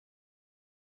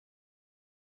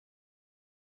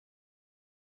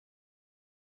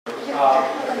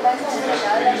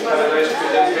just had a nice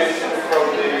presentation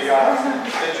from the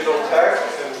digital tech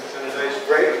and a nice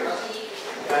break.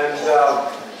 And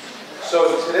so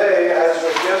today, as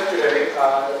with yesterday,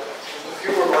 a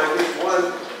few reminders.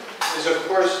 One is, of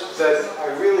course, that I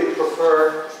really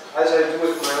prefer, as I do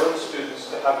with my own students,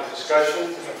 to have a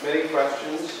discussion, to have many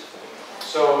questions.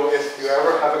 So if you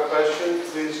ever have a question,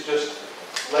 please just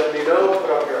let me know, put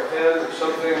up your hand or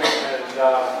something, and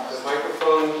the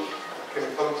microphone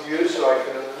can come to you so I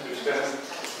can understand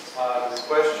the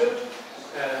question,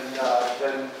 and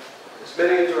then as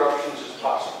many interruptions as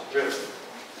possible, really.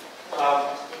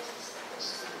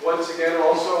 Once again,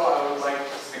 also, I would like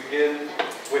to begin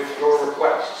with your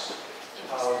requests.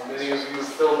 Many of you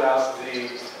filled out the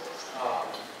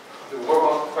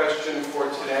warm-up question for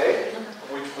today,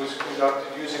 which was conducted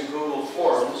using Google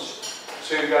Forms.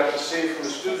 So you got to see from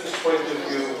the student's point of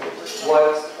view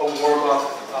what a warm-up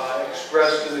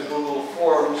expressed in the Google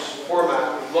Forms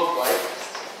format would look like.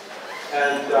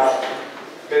 And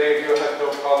many of you have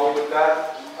no problem with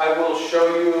that. I will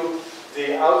show you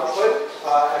the output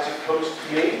as it comes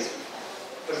to me.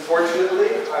 Unfortunately,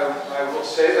 I will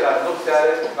say that I looked at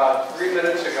it about 3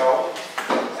 minutes ago,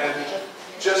 and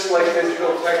just like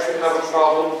digital tech can have a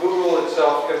problem, Google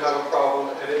itself can have a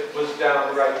problem, and it was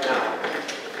down right now.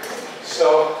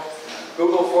 So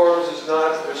Google Forms is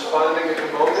not responding at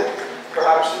the moment.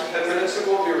 Perhaps in 10 minutes it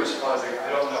will be responding. I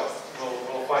don't know.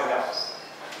 We'll find out.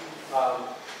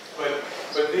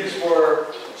 But these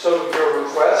were some of your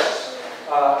requests.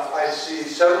 I see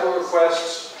several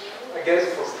requests, again,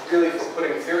 for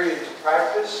putting theory into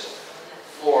practice,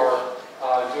 for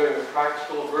doing a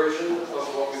practical version of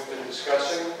what we've been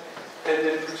discussing. And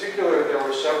in particular, there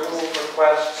were several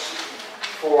requests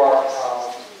for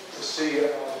to see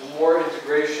more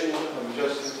integration of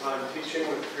just-in-time teaching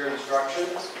with peer instruction.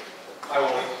 I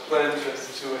will plan to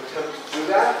attempt to do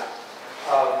that.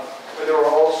 But there were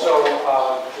also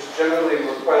just generally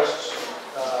requests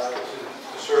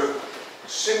to sort of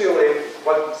simulate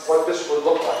what this would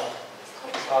look like.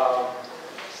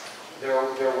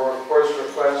 There were, of course,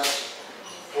 requests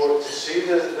to see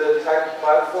the tech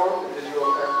platform, the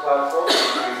digital tech platform,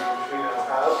 which we now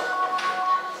have.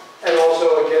 And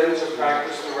also, again, to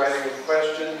practice the writing of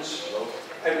questions,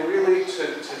 and really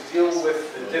to deal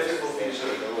with the difficulties of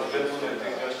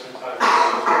implementing just-in-time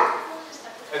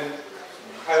teaching. And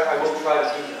I will try to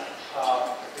do that.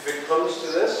 If it comes to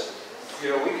this, we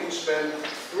can spend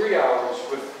 3 hours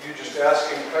with you just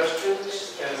asking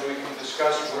questions, and we can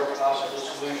discuss where possible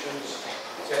solutions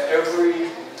to every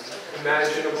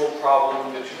imaginable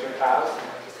problem that you could have,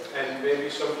 and maybe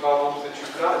some problems that you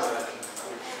cannot imagine,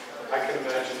 which I can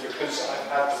imagine because I've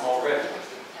had them already.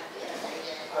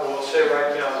 I will say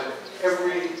right now that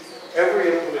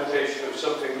every implementation of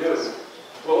something new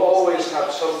will always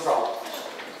have some problems,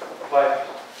 but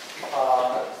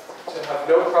to have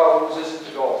no problems isn't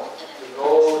the goal. The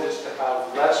goal is to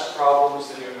have less problems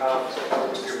than you have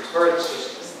with your current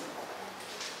system.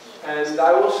 And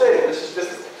I will say, this is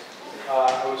difficult.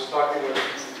 I was talking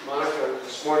with Monica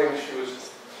this morning. She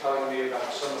was telling me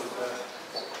about some of the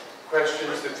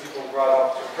questions that people brought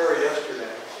up to her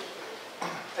yesterday.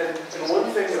 And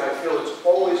one thing that I feel it's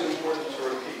always important to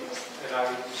repeat, and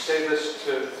I say this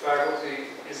to faculty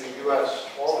in the U.S.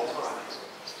 all the time,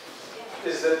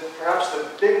 is that perhaps the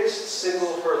biggest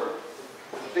single hurdle,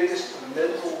 the biggest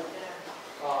mental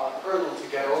hurdle to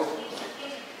get over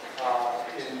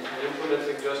in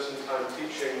implementing just-in-time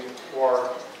teaching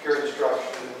or peer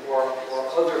instruction or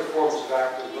other forms of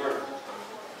active learning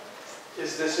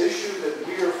is this issue that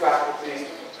we are faculty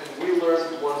and we learn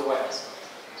one way.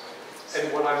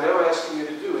 And what I'm now asking you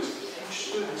to do is to teach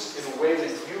students in a way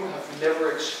that you have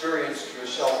never experienced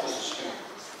yourself as a student.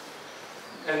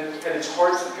 And it's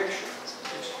hard to picture.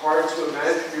 It's hard to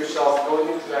imagine yourself going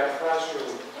into that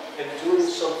classroom and doing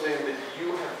something that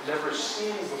you have never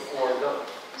seen before done.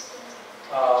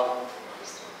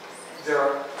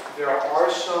 There are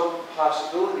some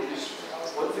possibilities.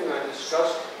 One thing I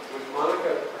discussed with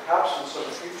Monica, perhaps in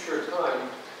some future time,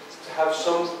 to have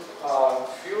some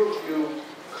few of you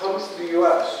come to the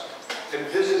U.S. and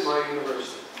visit my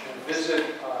university, and visit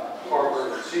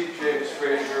Harvard, and see James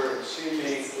Fraser, and see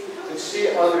me, and see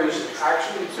others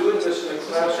actually doing this in the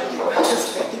classroom.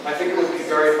 I think it would be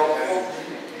very helpful.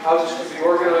 How this could be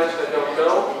organized, I don't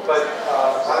know, but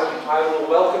I will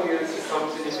welcome you to come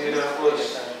to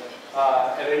Indianapolis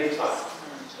at any time.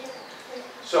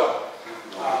 So,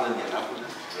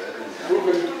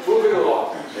 moving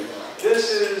along.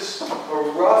 This is a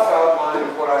rough outline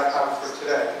of what I have for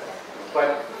today,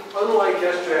 but unlike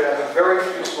yesterday, I have very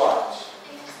few slides.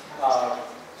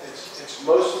 It's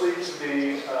mostly to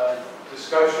be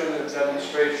discussion and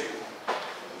demonstration.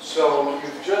 So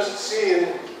you've just seen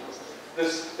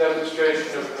this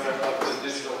demonstration of the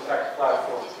digital tech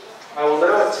platform. I will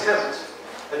now attempt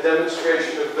a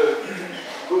demonstration of the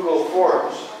Google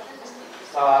Forms,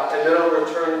 and then I'll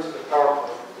return to the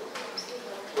PowerPoint.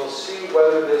 We'll see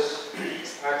whether this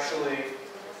actually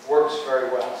works very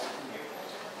well.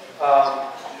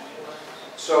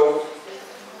 So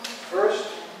first,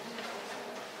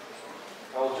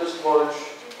 I'll just launch.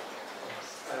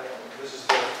 This is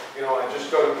the, I just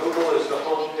go to Google as the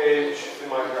home page in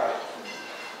my browser.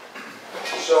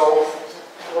 So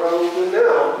what I will do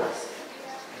now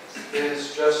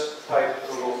is just type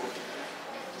Google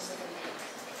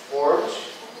Forms.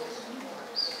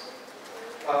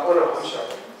 Oh no, I'm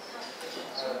sorry.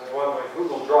 I want my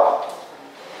Google Drive.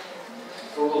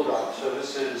 Google Drive. So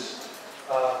this is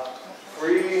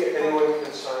free. Anyone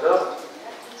can sign up,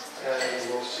 and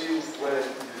we'll see when it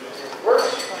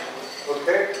works.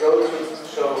 Okay, so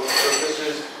this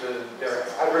is their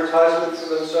advertisement for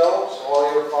themselves.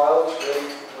 All your files,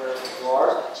 right where you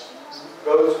are.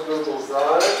 Go to Google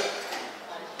Drive.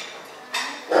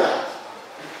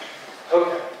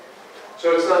 Okay,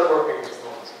 so it's not working at the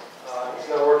moment. It's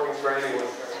not working for anyone.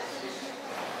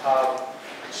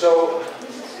 So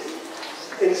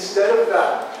instead of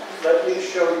that, let me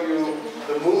show you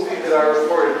the movie that I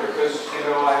recorded because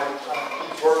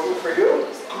it's working for you.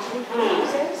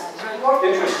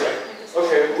 Interesting.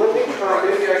 Okay, let me try.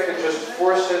 Maybe I could just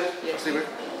force it to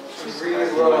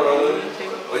rerun.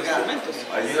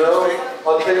 No,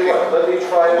 I'll tell you what. Let me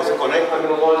try it. I'm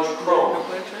going to launch Chrome.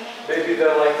 Maybe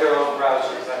they're like their own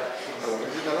browser.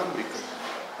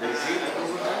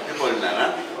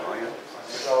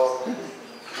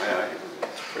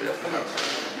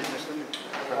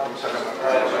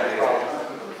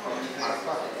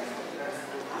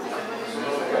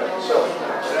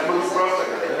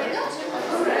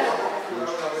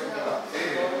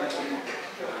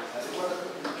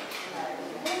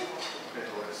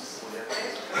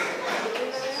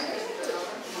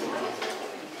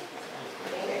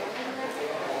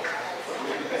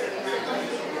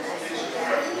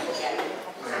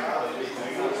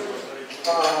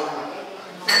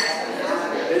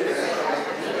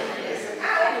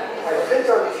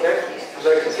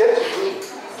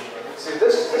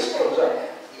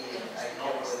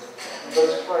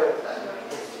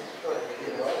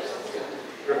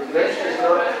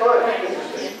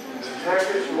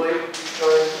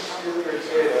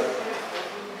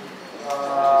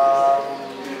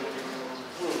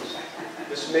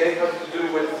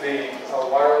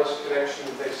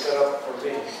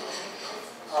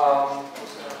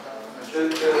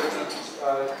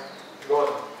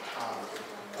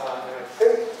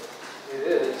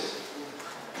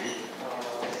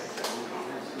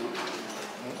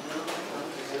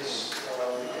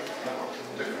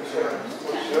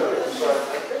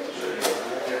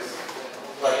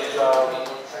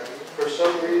 For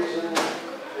some reason,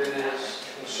 it is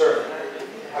conserved.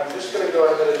 I'm just going to go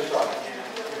ahead and try.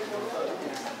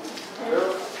 No,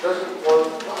 it doesn't want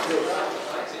to do it.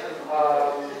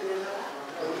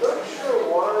 I'm not sure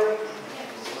why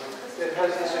it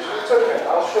has this issue. It's okay.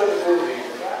 I'll show the movie.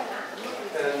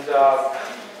 And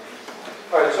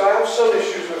all right, so I have some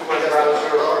issues with my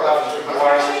browser or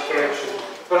wireless connection,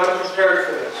 but I'm prepared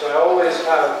for this. I always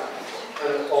have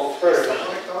an alternative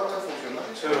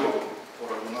to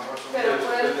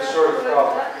this sort of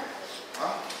problem.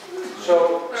 So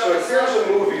here's a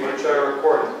movie which I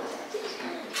recorded.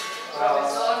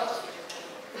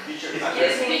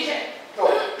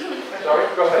 Sorry,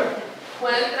 go ahead.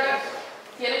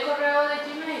 ¿Tiene correo de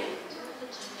Gmail?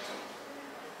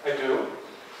 I do.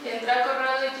 ¿Y entra al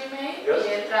correo de Gmail? Yes. ¿Y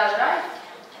entra a Drive?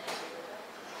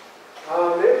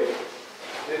 Maybe.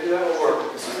 Maybe that will work.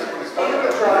 I'm going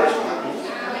to try.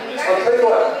 I'll tell you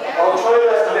what. I'll try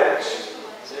that next.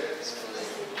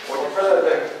 I'll try that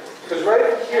next. Because right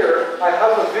here, I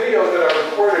have a video that I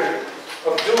recorded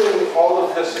of doing all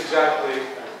of this exactly,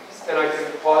 and I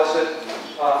can pause it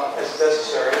as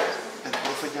necessary.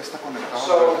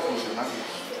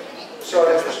 So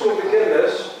I just will begin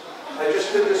this. I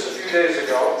just did this a few days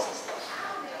ago.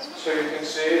 So you can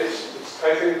see it's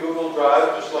typing Google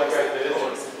Drive just like I did.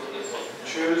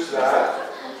 Choose that.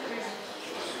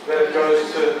 Then it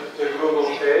goes to the Google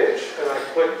page, and I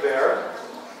click there.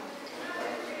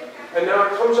 And now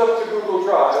it comes up to Google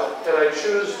Drive, and I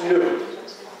choose New.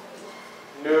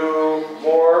 New,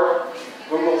 More,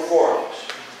 Google Forms.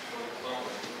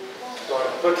 So I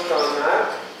clicked on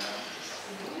that.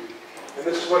 And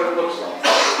this is what it looks like.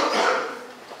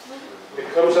 It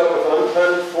comes up with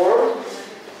unpenned form.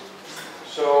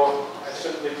 So I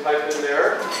simply type in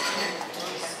there.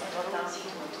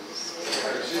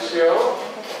 Ejercicio.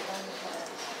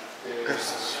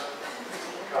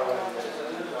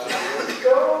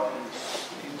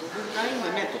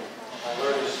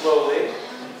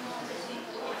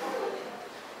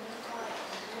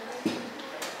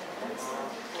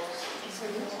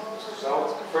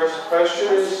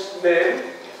 question is name.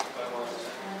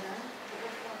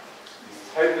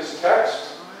 Type is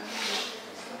text.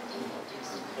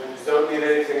 And you don't need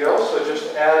anything else, so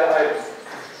just add item.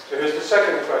 So here's the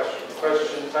second question.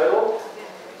 Question title.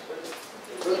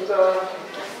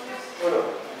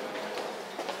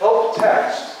 Help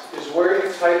text is where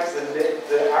you type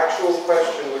the actual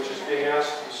question which is being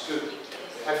asked of the student.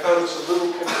 I found this a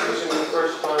little confusing the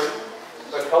first time,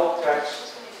 but help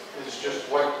text is just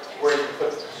where you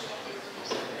put this.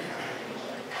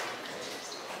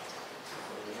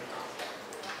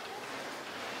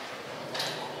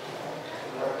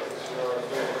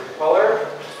 Color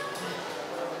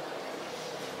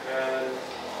and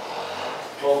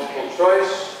multiple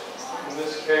choice in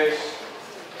this case,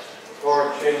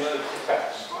 or change it to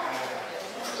text.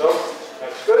 So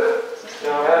that's good.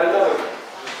 Now add another one.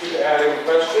 Just keep adding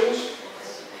questions.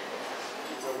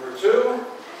 Number 2,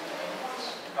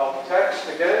 help text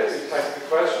again. You type the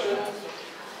question. I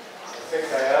think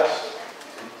I asked.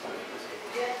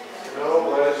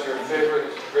 What is your favorite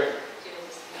drink?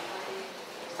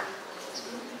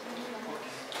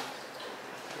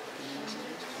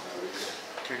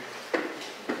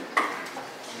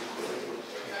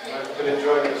 I've been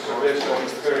enjoying the survey, so I'm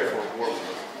very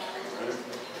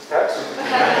text.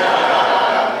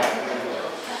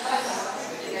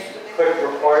 Click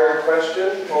required question,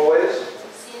 always.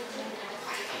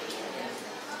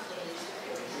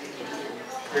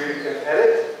 Here you can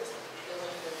edit.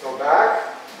 Go back,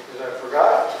 because I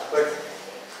forgot. Click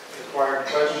required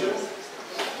question.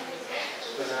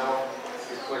 So now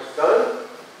you click done.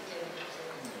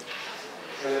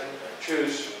 And then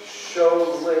choose show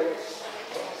link.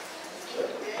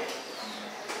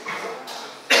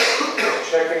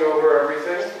 Checking over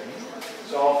everything.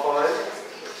 It's all fine.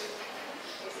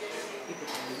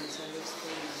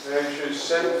 Then choose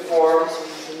send form,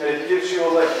 and it gives you a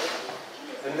link.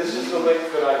 And this is the link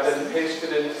that I then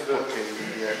pasted into the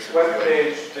web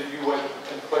page that you went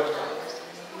and clicked on.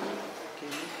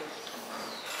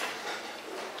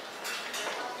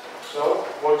 So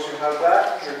once you have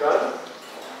that, you're done.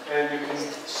 And you can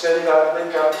send that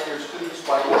link out to your students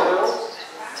by email,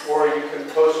 or you can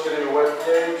post it in a web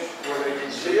page where they can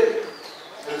see it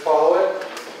and follow it.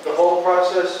 The whole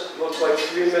process looks like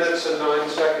 3 minutes and 9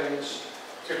 seconds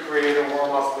to create a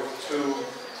warm-up with 2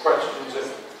 questions in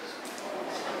it.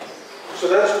 So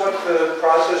that's what the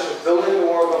process of building the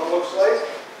warm-up looks like,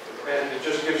 and it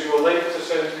just gives you a link to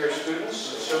send to your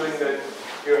students, assuming that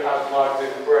you have logged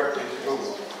in correctly to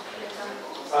Google.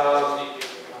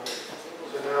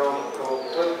 So now I'll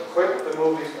quit the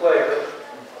movie player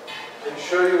and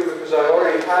show you, because I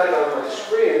already had it on my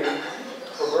screen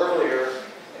from earlier.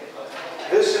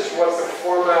 This is what the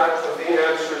format of the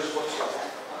answers looks like.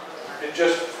 It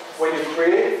just, when you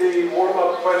create the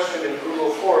warm-up question in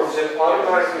Google Forms, it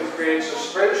automatically creates a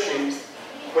spreadsheet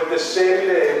with the same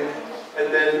name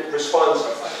and then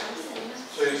responses.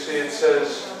 So you see it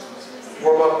says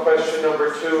warm-up question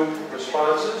number 2,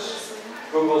 responses,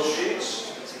 Google Sheets,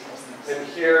 and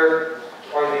here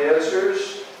are the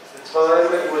answers. The time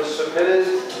it was submitted,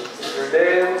 your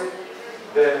name,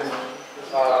 then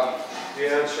the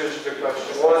answers to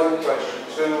question 1, question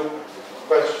 2,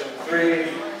 question 3,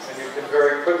 and you can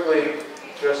very quickly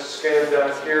just scan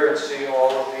down here and see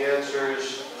all of the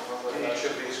answers to each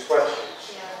of these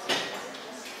questions.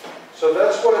 So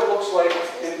that's what it looks like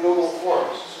in Google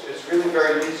Forms. It's really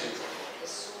very easy.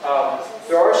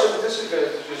 There are some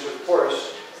disadvantages, of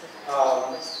course.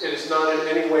 It is not in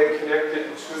any way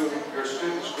connected to your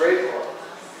student's grade book.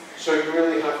 So you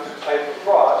really have to type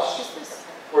across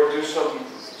or do some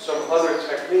other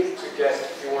technique to get,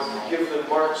 if you want to give them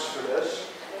marks for this,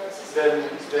 then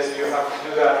you have to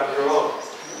do that on your own.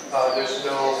 There's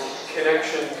no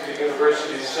connection to the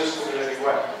university's system in any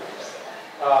way.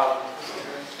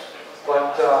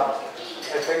 But I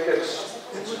think it's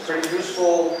a pretty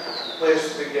useful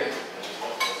place to begin.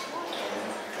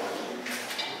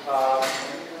 Now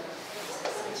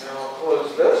I'll close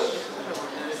this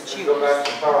and go back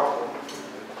to PowerPoint.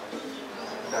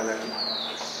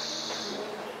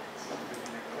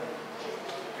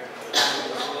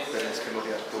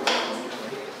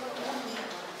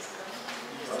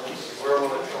 Where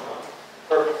will it come up?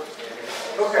 Perfect.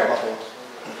 Okay.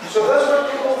 So that's what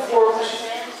Google Forms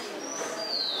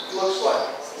looks like.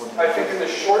 I think in the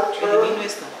short term,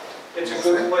 it's a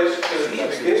good place to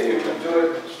begin. You can do it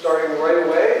starting right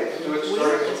away. You can do it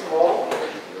starting in fall.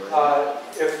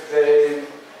 If they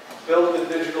build the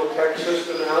digital text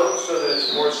system out so that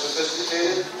it's more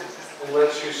sophisticated and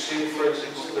lets you see, for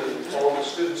instance, all the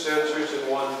students' answers in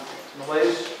one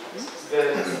place,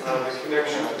 then the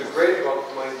connection to the gradebook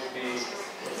might be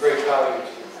of great value to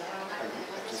you.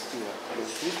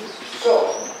 So,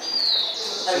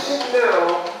 I think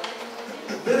now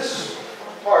this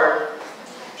part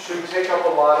should take up a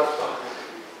lot of time.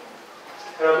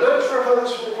 And I'm not sure how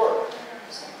this will work.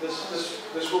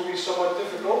 This will be somewhat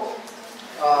difficult,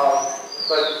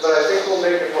 but I think we'll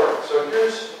make it work. So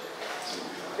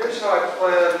here's how I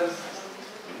plan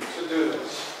to do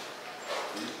this.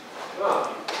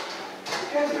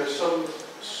 Again, there's some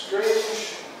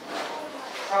strange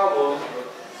problem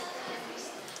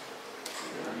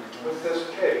with this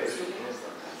page.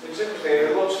 It's interesting.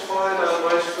 It looks fine on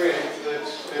my screen.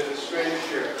 It's strange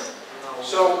here.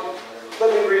 So let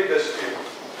me read this to you.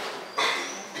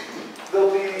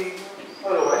 There'll be.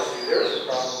 Oh no, I see. There's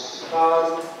a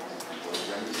problem.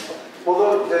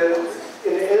 Well,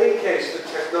 in any case, the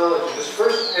technology. This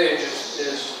first page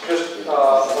is just a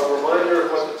reminder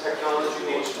of what the technology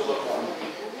needs to look like,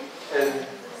 and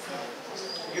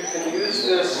you can use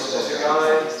this as a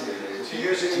guide to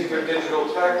using either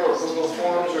digital tech or Google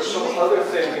Forms or some other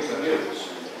thing you can use.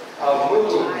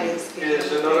 Moodle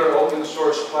is another open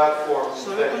source platform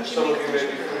that some of you may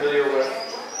be familiar with.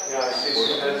 Yeah, I see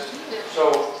some heads.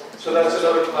 So that's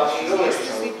another possibility.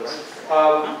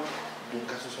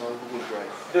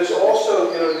 There's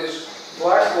also, this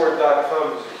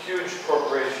Blackboard.com is a huge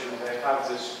corporation. They have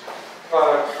this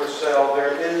product for sale.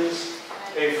 There is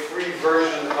a free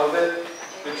version of it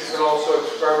that you can also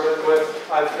experiment with.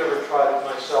 I've never tried it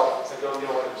myself. I don't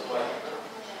know what it's like.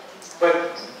 But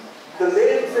the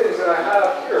main things that I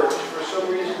have here, which for some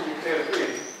reason you can't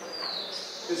read,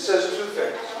 it says two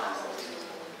things.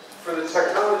 For the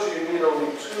technology, you need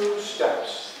only 2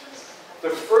 steps. The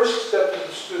first step is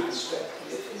the student step.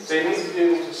 They need to be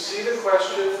able to see the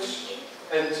questions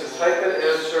and to type an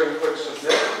answer and click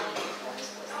submit.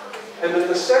 And then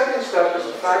the second step is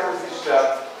the faculty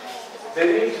step. You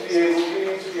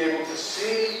need to be able to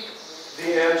see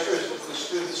the answers that the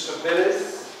students submitted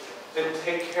and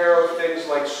take care of things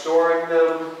like storing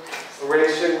them,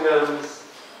 erasing them,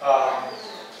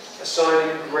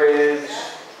 assigning grades,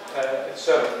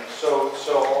 etc. So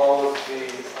all of the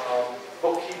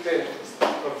bookkeeping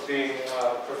of being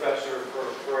a professor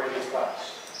for any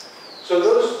class. So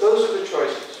those are the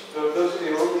choices. Those are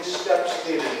the only steps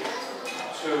needed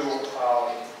to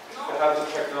have the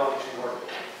technology work.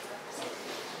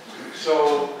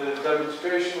 So the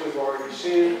demonstration we've already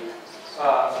seen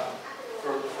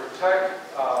for tech,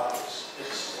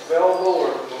 it's available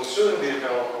or will soon be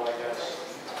available, I guess.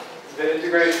 The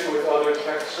integration with other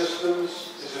tech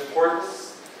systems is important.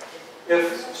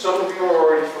 If some of you are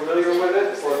already familiar with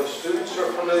it, or the students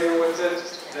are familiar with it,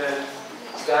 then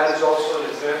that is also an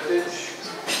advantage.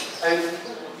 And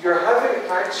you're having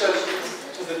access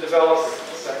to the developer,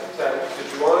 that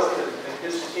Juan and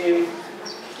his team.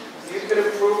 You can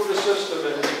improve the system,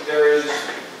 and there is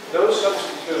no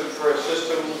substitute for a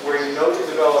system where you know the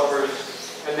developers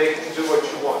and they can do what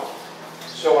you want.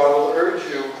 So I will urge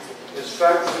you, as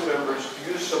faculty members,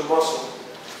 to use some muscle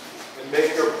and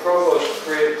make your provost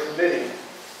create a committee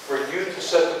for you to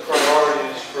set the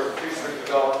priorities for future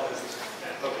development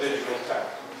of digital tech.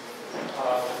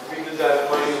 We did that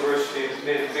at my university. It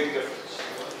made a big difference.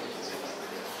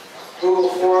 Google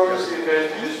Forms, the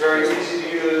advantage is very easy to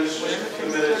use, just a few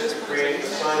minutes to create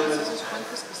assignments.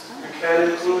 You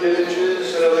can include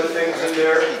images and other things in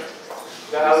there.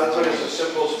 The output is a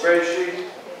simple spreadsheet.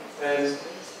 And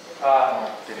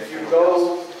if you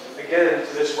go, again,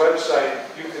 to this website,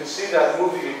 you can see that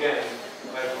movie again.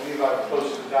 I believe I've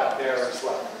posted that there as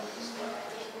well.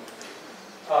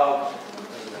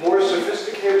 More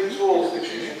sophisticated tools that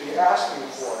you should be asking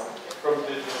for from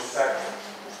digital tech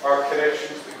are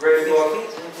connections to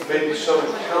gradebook, maybe some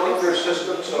calendar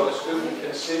system so a student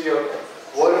can see,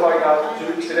 what have I got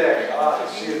to do today? I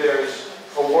see there's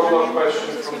a warm-up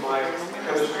question from my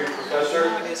chemistry professor,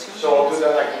 so I'll do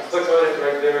that. I can click on it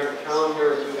right there in the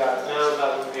calendar and do that now.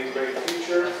 That would be a great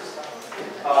feature.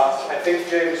 I think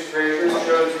James Fraser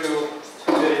showed you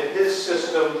that in his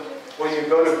system, when you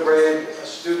go to grade a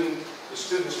student, the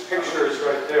student's picture is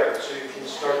right there, so you can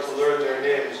start to learn their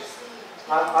names.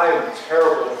 I am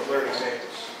terrible at learning names.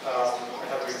 I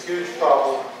have a huge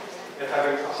problem, and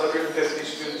having 150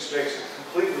 students makes it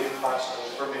completely impossible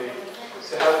for me.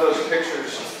 To have those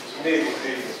pictures, to me, would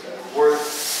be worth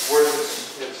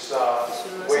its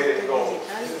weight in gold.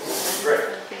 It's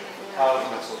great.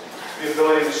 The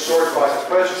ability to sort by the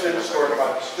questions, sort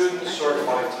by the students, sort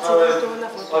by time,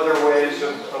 other ways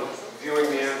of viewing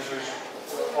the answers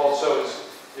also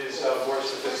is a more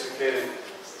sophisticated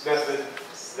method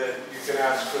that you can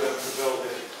ask for them to build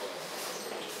in.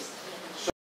 So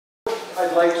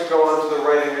I'd like to go on to the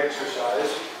writing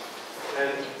exercise,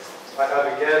 and I have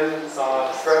again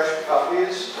fresh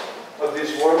copies of of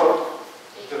these warm-up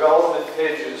development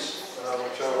pages,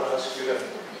 which I will ask you to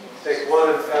take one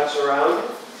and pass around.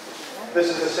 This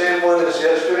is the same one as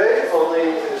yesterday, only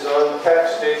it is on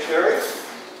text stationery.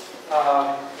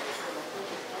 But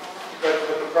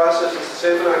the process is the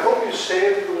same, and I hope you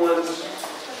saved the ones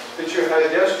that you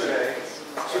had yesterday.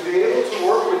 To be able to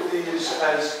work with these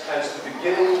as the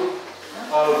beginning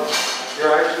of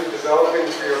your actually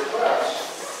developing for your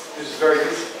class is very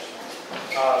useful.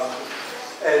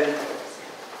 And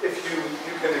if you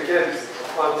can, again,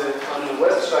 on the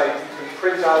website, you can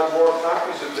print out more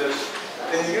copies of this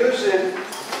and use it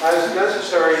as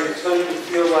necessary until you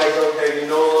feel like, okay, you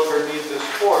no longer need this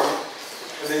form,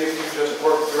 and then you can just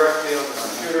work directly on the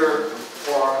computer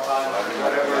or on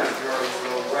whatever your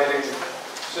writing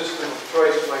system of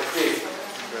choice might be.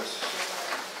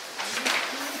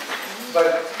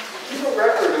 But keep a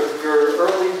record of your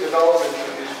early development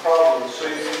of these problems so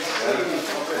you can see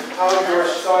how your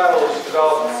style is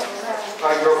developing,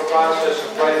 how your process of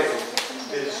writing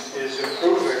is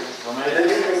improving, and then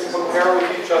you can compare with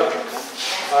each other.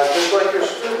 Just like your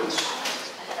students,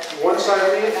 once I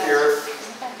leave here,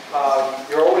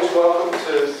 you're always welcome to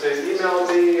email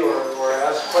me or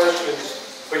ask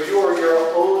questions, but you are your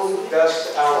own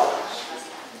best allies.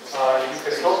 You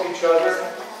can help each other,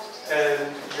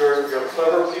 and you're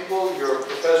clever people, you're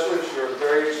professors, you're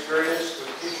very experienced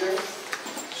with teaching.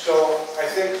 So I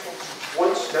think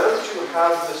now that you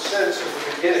have the sense of the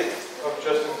beginning of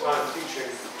just-in-time teaching,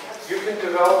 you can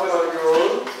develop it on your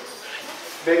own,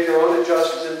 make your own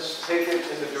adjustments, take it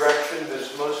in the direction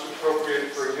that's most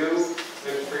appropriate for you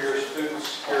and for your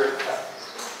students here at Tech.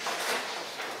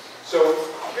 So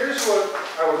here's what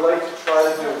I would like to try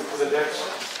to do for the next,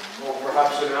 well,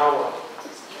 perhaps an hour.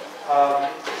 I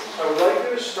would like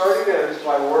you to start again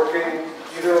by working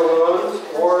either alone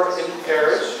or in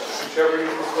pairs, whichever you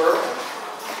prefer.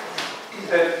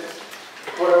 And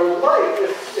what I would like,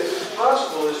 if it's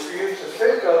possible, is for you to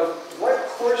think of what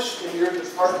course in your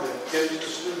department gives the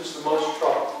students the most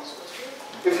trouble.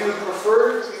 If you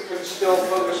prefer, you can still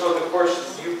focus on the course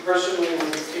that you personally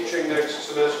will be teaching next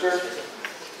semester.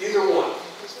 Either one,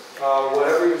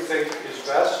 whatever you think is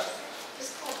best.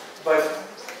 But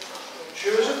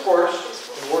choose a course,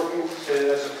 and working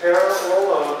as a pair or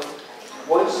alone.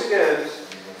 Once again,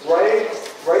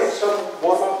 write some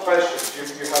warm-up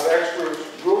questions. You have extra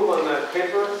room on that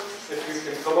paper. If you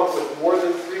can come up with more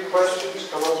than 3 questions,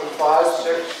 come up with 5,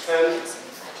 6, 10,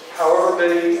 however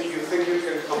many you think you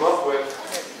can come up with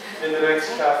in the next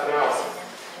half an hour.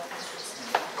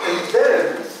 And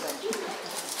then,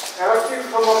 after you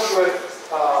come up with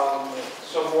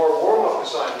some more warm-up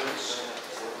assignments,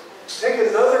 take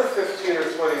another 15 or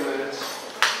 20 minutes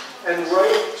and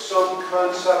write some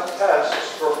concept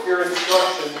tests for peer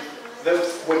instruction that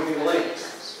would be linked.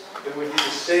 It would be the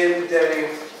same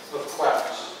day of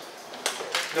class.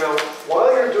 Now,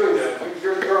 while you're doing that,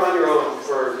 you're on your own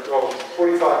for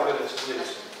 45 minutes at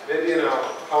least, maybe an hour,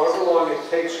 however long it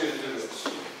takes you to do this.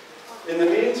 In the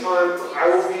meantime, I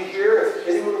will be here. If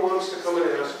anyone wants to come in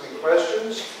and ask me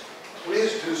questions,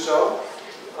 please do so.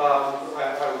 I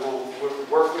will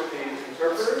work with the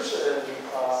interpreters, and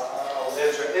I'll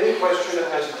answer any question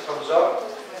as it comes up.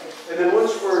 And then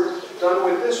once we're done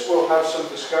with this, we'll have some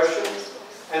discussion.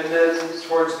 And then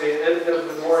towards the end of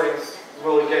the morning,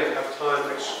 we'll again have time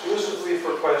exclusively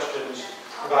for questions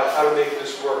about how to make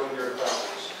this work in your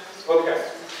practice. Okay,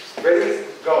 ready?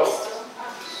 Go.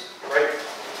 Right?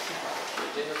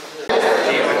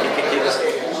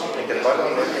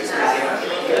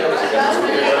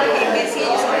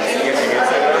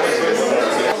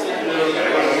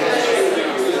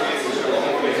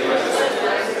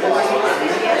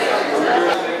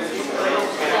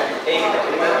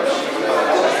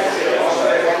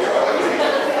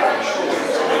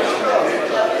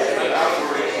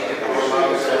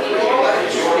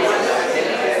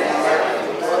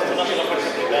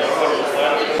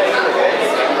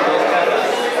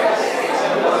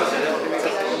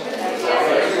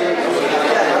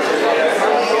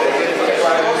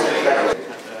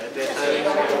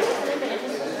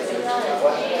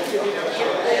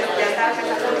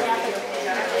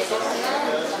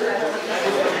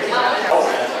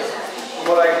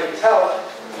 What I can tell,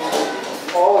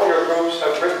 all of your groups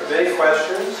have written many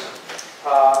questions.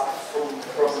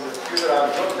 From the few that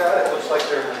I've looked at, it looks like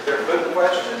they're good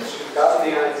questions. You've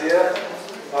gotten the idea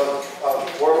of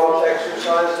warm-up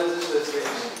exercises as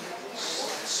these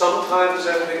sometimes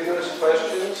ambiguous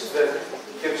questions that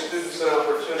give students an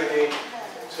opportunity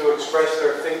to express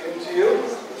their thinking to you.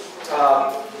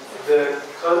 The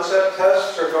concept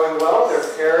tests are going well. They're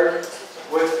paired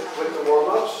with the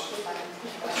warm-ups.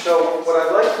 So what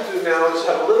I'd like to do now is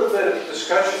have a little bit of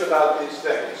discussion about these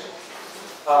things.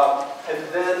 And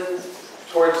then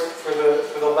for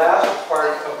the last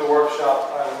part of the workshop,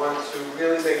 I want to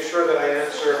really make sure that I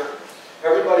answer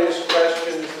everybody's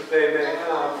questions that they may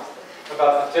have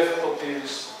about the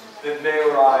difficulties that may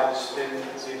arise in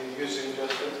using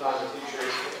just-in-time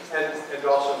teachers and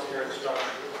also peer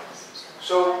instruction.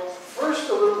 So first,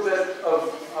 a little bit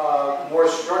of more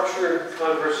structured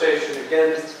conversation,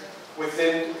 again,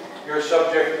 within your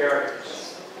subject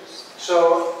areas.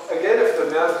 So again, if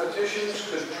the mathematicians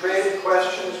could trade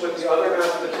questions with the other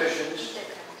mathematicians,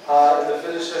 and the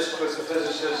physicists with the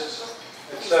physicists,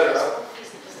 etc.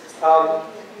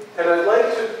 And I'd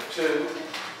like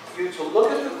you to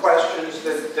look at the questions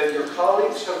that your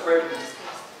colleagues have written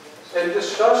and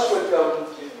discuss with them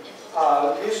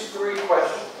these three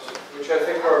questions, which I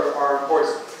think are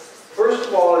important. First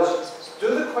of all is, do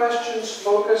the questions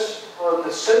focus on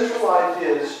the central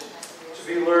ideas to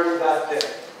be learned that day?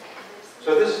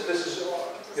 So this is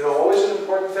always an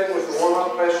important thing with the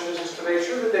warm-up questions, is to make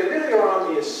sure that they really are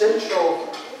on the essential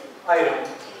item,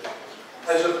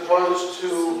 as opposed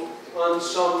to on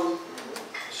some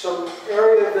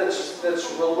area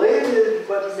that's related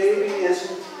but maybe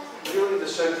isn't really the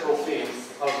central theme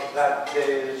of that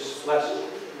day's lesson.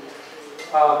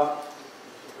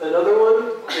 Another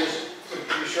one is to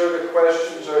be sure the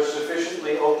questions are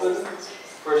sufficiently open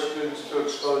for students to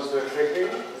expose their thinking,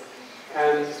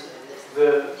 and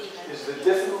is the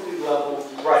difficulty level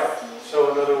right?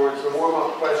 So in other words, the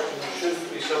warm-up question shouldn't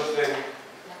be something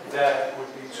that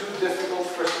would be too difficult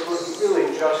for someone who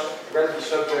really just read the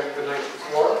subject the night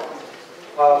before,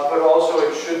 but also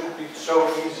it shouldn't be so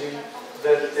easy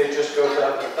that they just go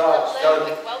down the thoughts, done,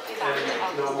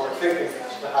 and no more thinking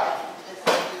has to happen.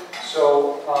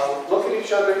 So look at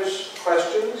each other's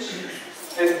questions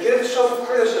and give some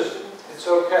criticism. It's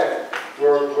okay.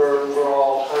 We're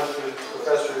all competent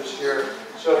professors here.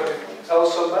 So if you tell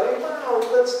somebody, wow,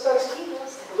 that's a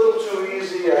little too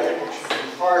easy, I think it should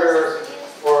be harder,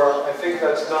 or I think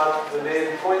that's not the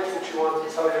main point that you want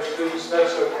to tell your students,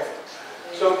 that's okay.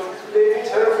 So maybe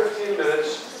 10 or 15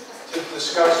 minutes to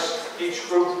discuss each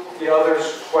group the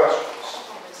other's questions.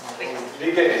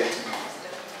 Beginning.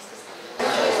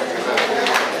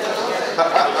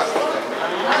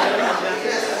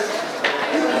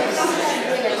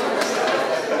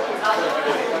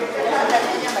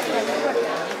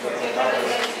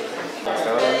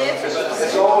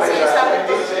 As always, I need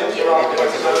to interrupt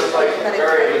because it was like a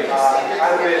very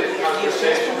animated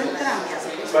conversation.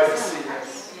 But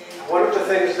one of the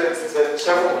things that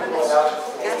several people asked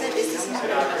for,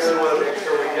 and I really want to make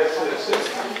sure we get to this, is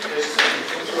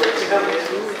to attempt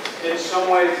in some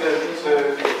way to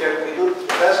get the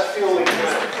best feel we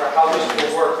can for how this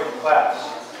will work in class.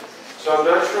 So I'm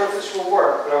not sure if this will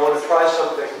work, but I want to try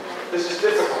something. This is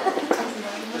difficult.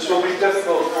 This will be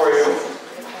difficult for you,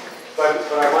 but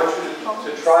I want you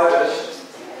to try this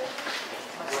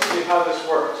and see how this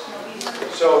works.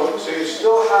 So you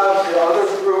still have the other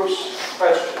group's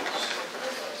questions.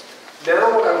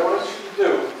 Now what I want you to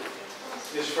do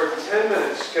is for 10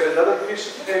 minutes, get another piece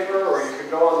of paper, or you can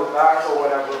go on the back or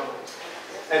whatever,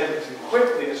 and as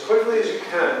quickly as you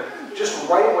can, just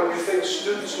write what you think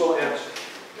students will answer.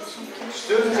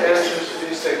 Students' answers to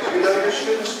these things. You know your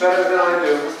students better than I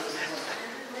do.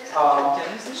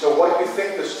 So what you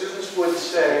think the students would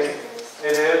say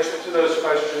in answer to those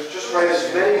questions, just write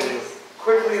as many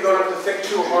quickly. You don't have to think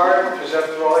too hard, because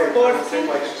after all, you're trying to think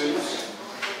like students.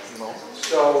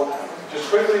 So just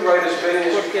quickly write as many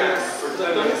as you can for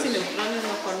 10 minutes. And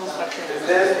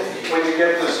then when you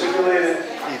get the simulated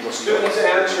students'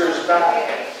 answers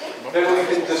back, then we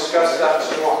can discuss that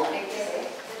some more.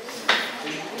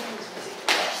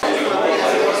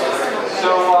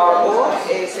 So,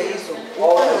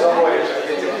 as always, I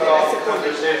get to cut off the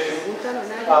conversation.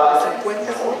 I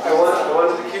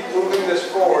wanted to keep moving this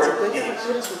forward.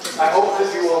 I hope that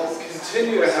you will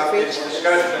continue to have these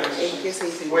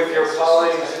discussions with your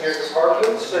colleagues in your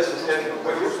departments and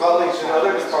with your colleagues in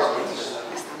other departments.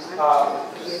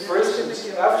 For instance,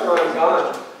 after I'm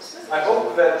gone, I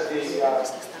hope that the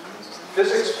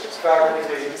physics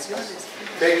faculty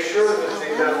make sure that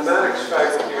the mathematics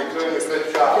faculty are doing a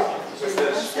good job with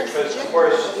this, because of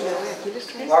course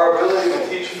our ability to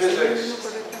teach physics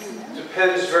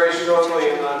depends very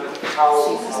strongly on how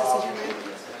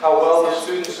well the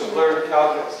students have learned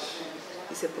calculus.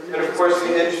 And of course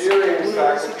the engineering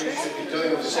faculty should be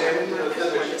doing the same to the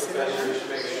physics professors to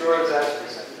make sure that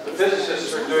the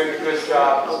physicists are doing a good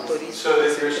job so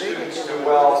that your students do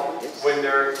well when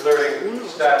they're learning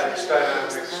statics,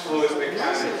 dynamics, fluid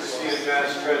mechanics, heat and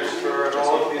mass transfer, and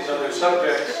all of these other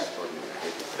subjects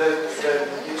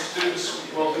that these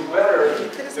students will do better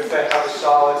if they have a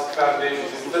solid foundation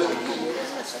in physics.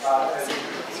 And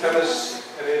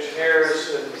chemists and engineers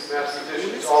and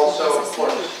mathematicians also, of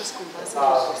course.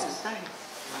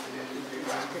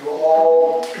 You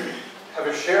all have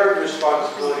a shared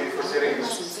responsibility for getting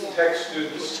tech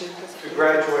students to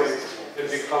graduate and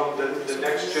become the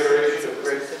next generation of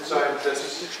great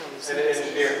scientists and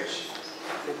engineers.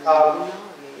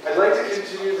 I'd like to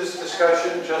continue this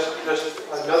discussion just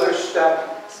another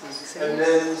step, and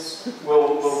then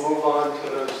we'll move on to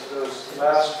those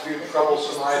last few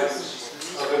troublesome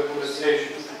items of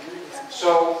implementation.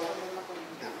 So,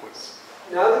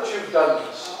 now that you've done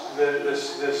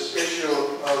this issue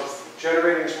of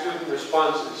generating student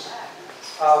responses,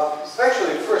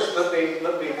 actually first let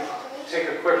me take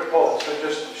a quick poll. So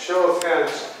just show of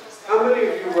hands, how many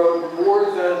of you wrote more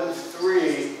than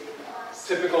 3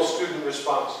 typical student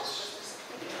responses?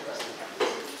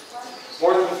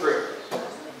 More than 3.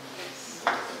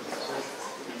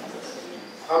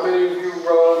 How many of you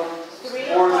wrote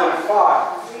more than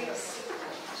 5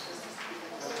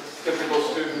 typical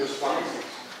student responses?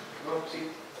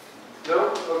 No?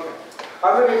 Okay.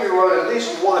 How many of you wrote at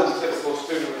least 1 typical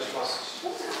student response?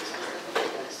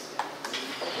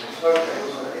 Okay.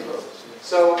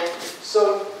 So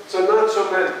not so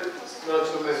many. Not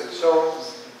so many.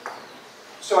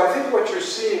 So I think what you're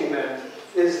seeing then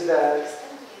is that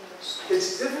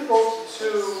it's difficult to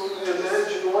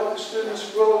imagine what the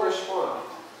students will respond.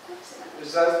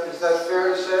 Is that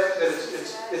fair to say? That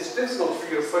it's difficult for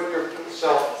you to put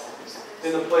yourself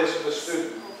in the place of a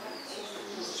student.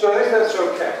 So I think that's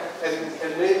okay.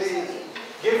 And maybe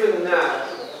given that,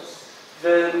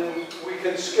 then we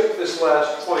can skip this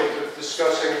last point of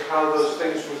discussing how those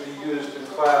things would be used in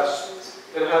class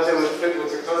and how they would fit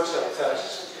with the concept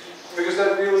tests, because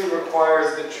that really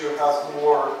requires that you have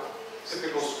more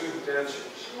typical student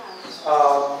answers.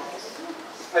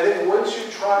 I think once you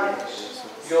try this,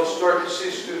 you'll start to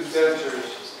see student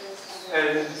answers,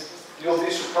 and you'll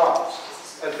be surprised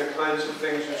at the kinds of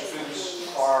things your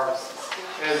students are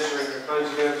answering, the kinds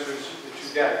of answers that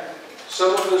you get.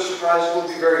 Some of those surprises will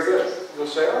be very good. You'll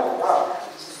say, oh, wow,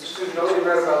 the student only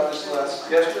read about this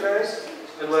yesterday,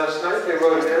 and last night they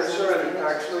wrote an answer, and it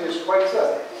actually is quite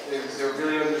good. They're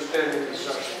really understanding the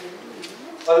subject.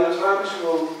 Other times you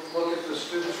will look at the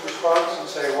student's response and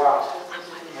say, wow,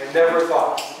 I never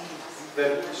thought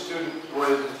that the student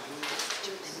would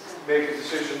make a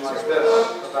decision like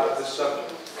this about this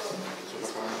subject.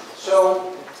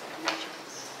 So,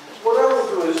 what I will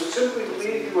do is simply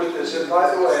leave you with this. And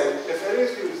by the way, if any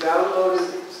of you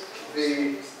downloaded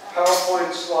the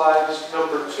PowerPoint slides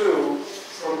number 2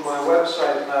 from my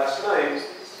website last night,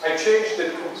 I changed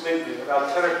it completely.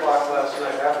 About 10 o'clock last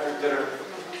night after dinner,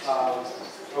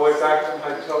 I went back to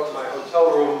my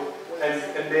hotel room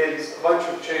and made a bunch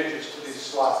of changes to these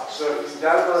slides. So if you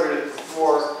downloaded it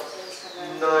before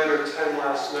 9 or 10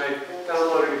 last night,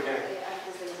 download it again.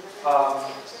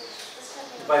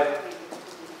 But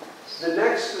the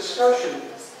next discussion,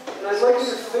 and I'd like you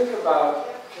to think about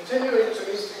continuing to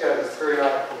meet together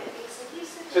periodically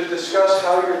to discuss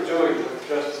how you're doing with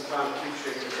just-in-time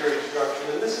teaching and peer instruction.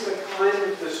 And this is the kind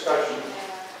of discussion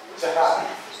to have.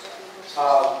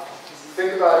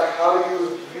 Think about how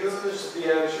you use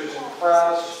the answers in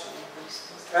class.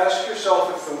 Ask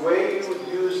yourself if the way you would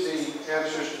use the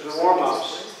answers to the warm-ups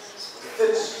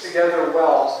fits together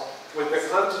well with the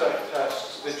concept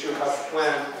tests that you have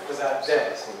planned for that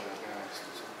day.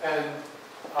 And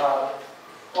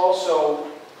also,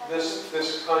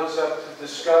 this concept to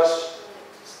discuss,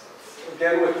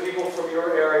 again with people from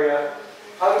your area,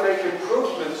 how to make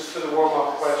improvements to the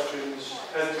warm-up questions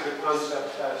and to the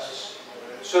concept tests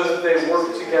so that they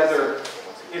work together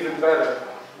even better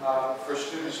for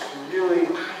students to really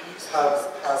have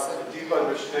a deep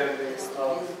understanding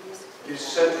of these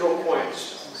central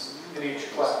points in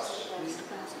each class.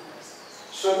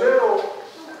 So now,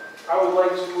 I would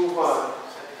like to move on.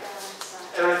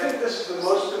 And I think this is the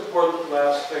most important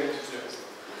last thing to do,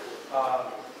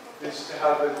 is to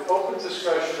have an open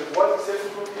discussion of what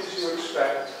difficulties you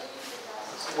expect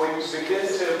when you begin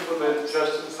to implement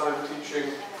just-in-time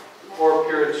teaching or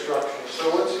peer instruction. So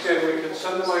once again, we can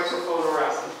send the microphone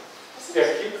around. Yeah,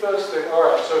 keep those things. All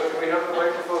right, so can we have the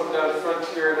microphone down front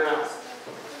here now?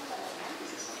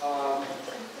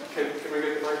 Can we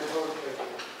get the microphone?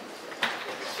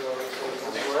 So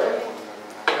this way.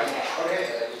 Okay.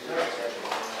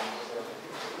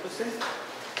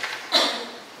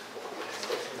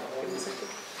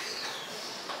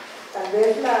 Tal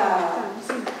vez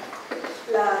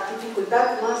la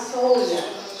dificultad más obvia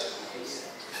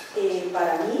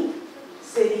para mí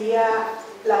sería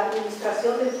la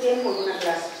administración del tiempo de una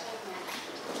clase,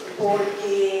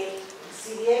 porque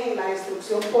si bien la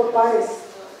instrucción por pares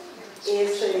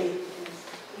es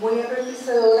muy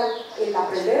enriquecedora, el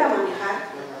aprender a manejar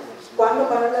cuándo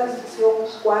parar la discusión,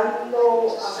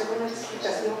 cuándo hacer una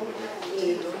explicación,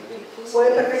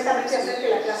 puede perfectamente hacer que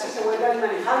la clase se vuelva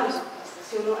inmanejable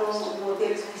si uno no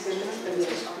tiene suficiente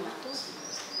experiencia.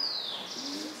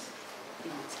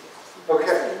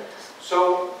 Okay,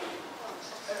 so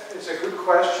it's a good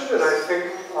question, and I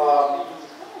think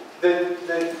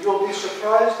that you'll be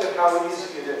surprised at how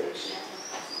easy it is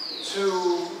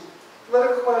to let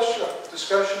a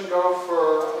discussion go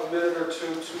for a minute or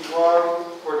two too long,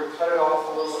 or to cut it off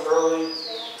a little early.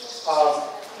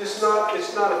 It's not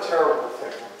a terrible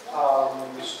thing.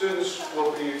 The students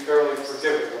will be fairly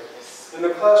forgiving, and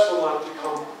the class will not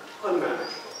become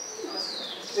unmanageable.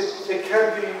 It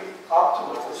can be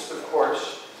optimized, of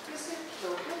course,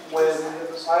 when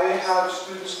I have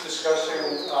students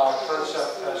discussing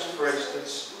concept tests, for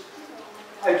instance.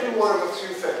 I do one of a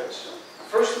few things.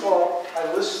 First of all,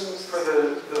 I listen for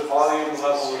the volume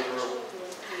level in the room.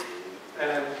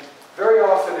 And very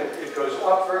often it goes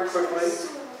up very quickly,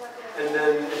 and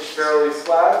then it's fairly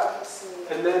flat,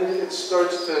 and then it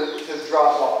starts to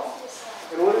drop off.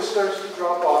 And when it starts to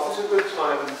drop off, it's a good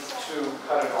time to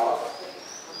cut it off.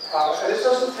 And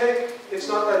it's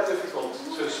not that difficult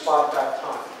to spot that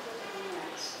time.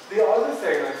 The other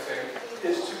thing, I think,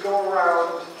 is to go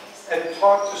around and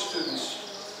talk to students.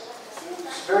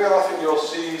 Very often you'll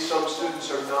see some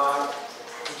students are not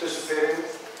participating,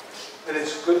 and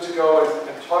it's good to go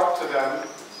and talk to them,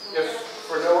 if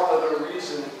for no other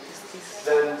reason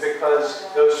than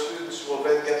because those students will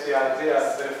then get the idea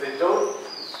that if they don't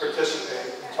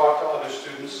participate and talk to other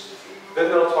students, then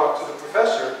they'll talk to the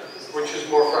professor, which is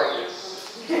more frightening.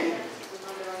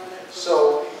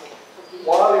 So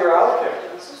while you're out there,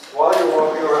 while you're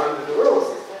walking around in the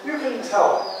room, you can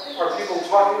tell. Are people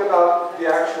talking about the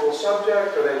actual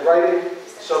subject? Are they writing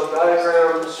some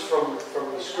diagrams from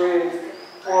the screen?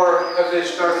 Or have they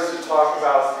started to talk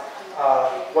about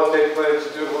what they plan to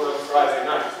do on Friday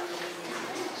night?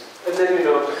 And then you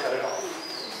know to cut it off.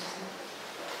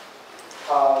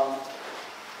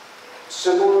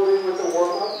 Similarly with the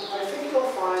warm-up, I think you'll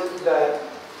find that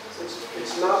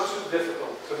it's not too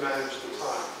difficult to manage the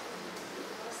time.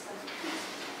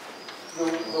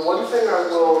 The one thing I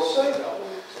will say, though,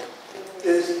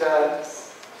 is that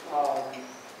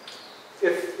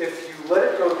if you let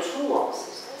it go too long,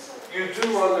 you do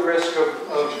run the risk of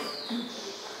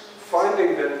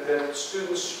finding that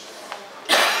students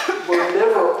will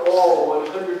never all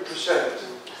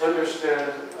 100%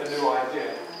 understand a new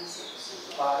idea.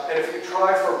 And if you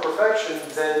try for perfection,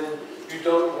 then you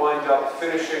don't wind up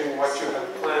finishing what you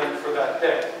had planned for that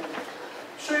day.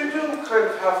 So you do kind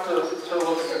of have to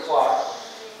look at the clock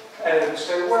and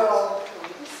say, well,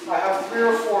 I have 3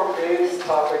 or 4 main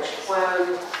topics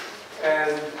planned,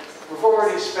 and we've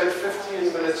already spent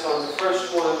 15 minutes on the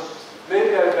first one.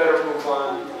 Maybe I better move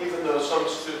on, even though some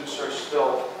students are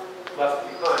still left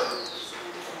behind.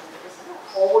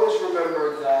 Always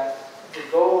remember that the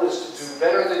goal is to do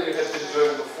better than you had been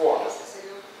doing before.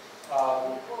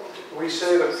 We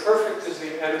say the perfect is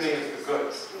the enemy of the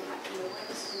good.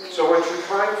 So what you're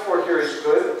trying for here is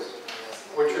good.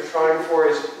 What you're trying for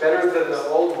is better than the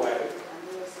old way.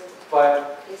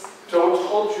 But don't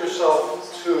hold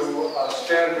yourself to a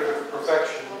standard of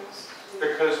perfection,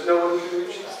 because no one can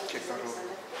reach that.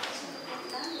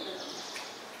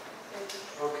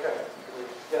 Okay.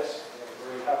 Yes.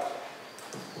 Very happy.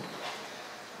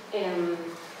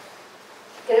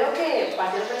 Creo que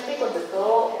parcialmente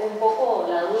contestó un poco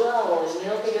la duda o el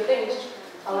miedo que yo tengo,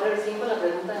 ahora recién con la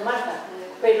pregunta de Marta,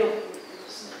 pero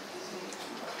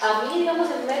a mí, digamos,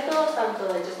 el método tanto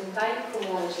de Just in Time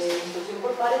como el de instrucción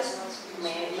por pares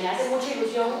me hace mucha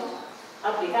ilusión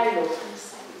aplicarlo,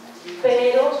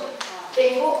 pero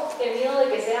tengo el miedo de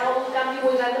que sea un cambio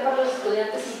muy grande para los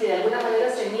estudiantes y que de alguna manera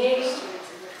se nieguen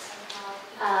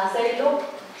a hacerlo,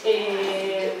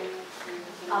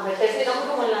 a meterse, digamos,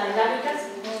 como en la dinámica,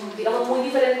 digamos, muy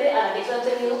diferente a la que ellos han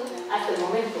tenido hasta el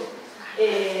momento.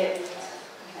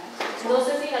 No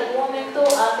sé si en algún momento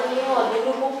ha tenido algún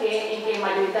grupo en que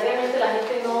mayoritariamente la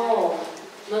gente no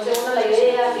se una la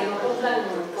idea, que no cumplan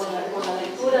con las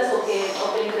lecturas o que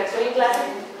la interacción en clase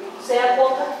sea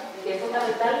poca, que es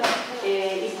fundamental,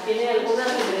 y si tiene algunas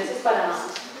intereses para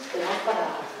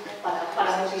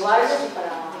motivarlos y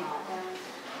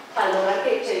para lograr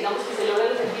que digamos que se logre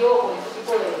el objetivo con este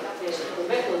tipo de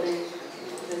métodos de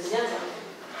enseñanza.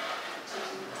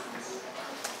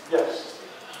 Yes.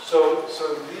 So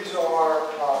these are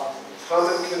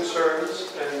common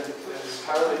concerns and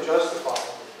entirely justified.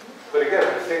 But again,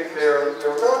 I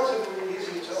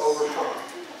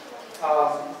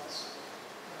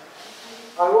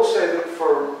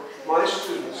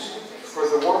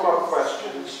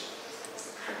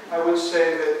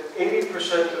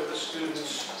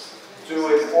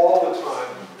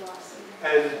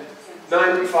And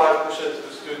 95% of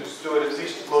the students do it at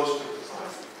least most of the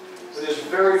time. But there's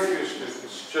very few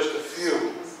students, just a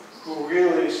few, who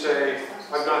really say,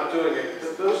 I'm not doing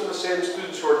it. Those are the same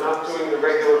students who are not doing the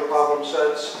regular problem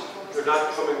sets, they're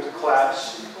not coming to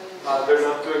class, they're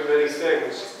not doing many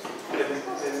things.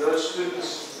 And those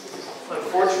students,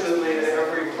 unfortunately, in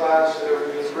every class at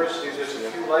every university, there's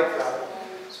a few like that.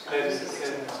 And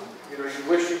you know, you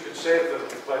wish you could save them,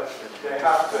 but they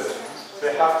have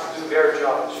to do their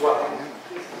job as well.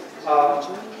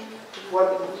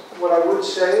 What I would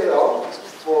say, though,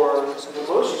 for the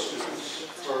most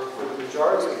students, or for the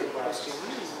majority of the class,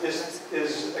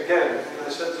 is again, and I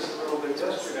said this a little bit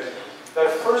yesterday, that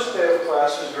first day of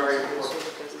class is very important.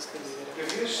 If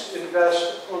you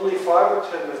invest only 5 or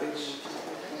 10 minutes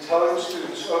in telling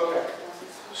students, okay,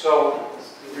 so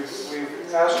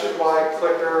we've asked you to buy a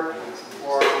clicker,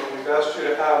 or we've asked you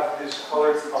to have these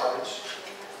colored cards,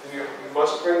 and you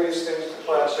must bring these things to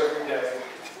class every day.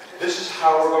 This is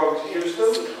how we're going to use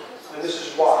them, and this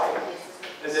is why.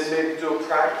 And then maybe do a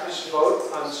practice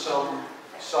vote on some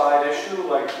side issue,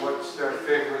 like what's their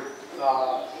favorite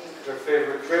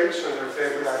drinks, or their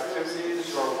favorite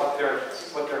activities, or what they're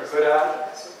good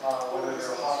at, what are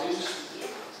their hobbies.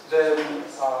 Then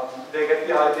they get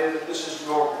the idea that this is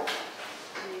normal.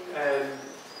 And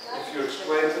if you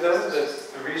explain to them that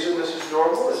the reason this is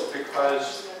normal is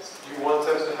because you want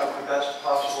them to have the best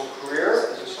possible career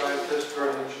as a scientist or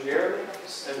an engineer,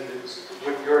 and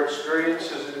with your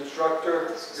experience as an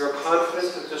instructor, you're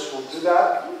confident that this will do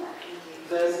that,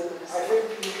 then I think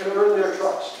you can earn their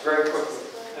trust very quickly.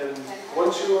 And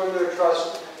once you earn their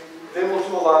trust, they will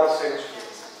do a lot of things for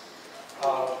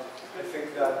you. I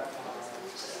think that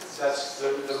that's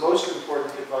the most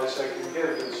important advice I can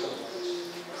give in some ways.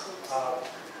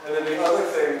 And then the other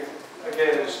thing,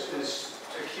 again, is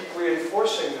to keep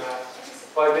reinforcing that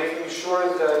by making sure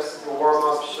that the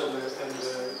warm-ups and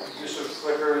the use of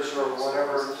clickers or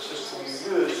whatever system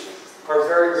you use are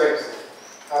very regular.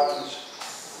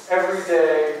 Happens every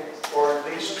day, or at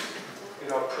least, you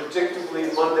know,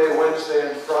 predictably Monday, Wednesday,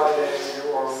 and Friday,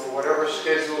 or whatever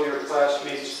schedule your class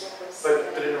meets,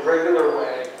 but in a regular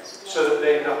way, so that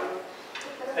they know.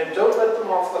 And don't let them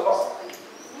off the hook.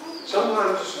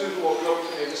 Sometimes a student will come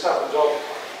to me, this happens all the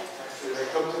time, actually. They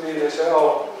come to me and they say,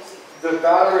 oh, the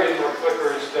battery in my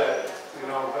clicker is dead, you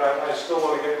know, but I still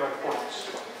want to get my points.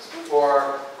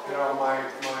 Or, you know, my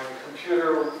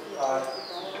computer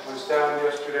was down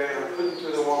yesterday and I couldn't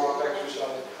do the warm-up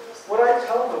exercise. What I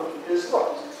tell them is,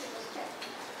 look,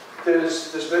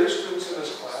 there's many students in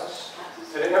this class,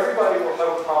 and everybody will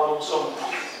have a problem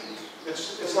sometime.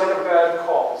 It's like a bad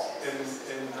call in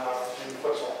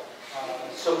football.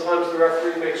 Sometimes the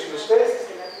referee makes a mistake.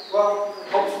 Well,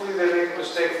 hopefully they make a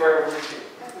mistake for every team.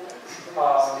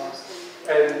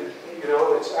 And, you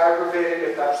know, it's aggravating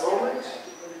at that moment,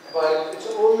 but it's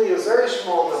only a very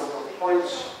small number of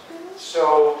points.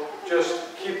 So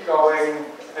just keep going,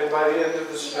 and by the end of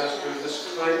the semester,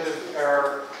 this kind of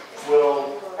error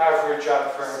will average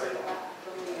out for everyone.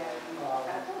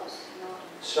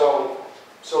 So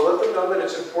let them know that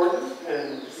it's important,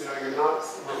 and you know, you're not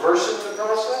reversing the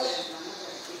process,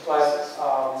 but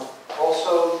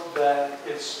also that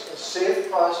it's a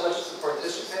safe process to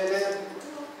participate in,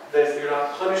 that you're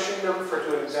not punishing them for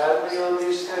doing badly on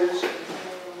these things.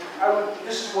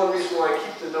 This is one reason why I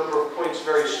keep the number of points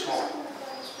very small.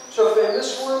 So if they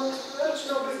miss one, that's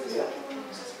no big deal.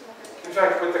 In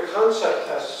fact, with the concept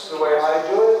tests, the way I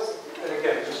do it, and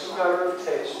again, this is a matter of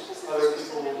taste, other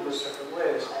people will do it different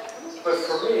ways, but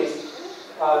for me,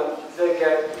 they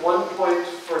get 1 point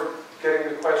for getting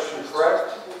the question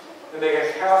correct, and they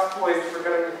get half point for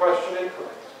getting the question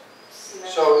incorrect.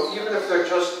 So even if they're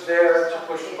just there to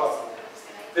push a button,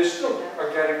 they still are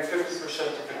getting 50%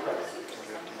 of the credit.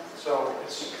 So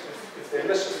if they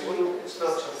miss a few, it's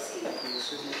not so bad.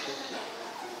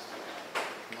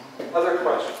 Other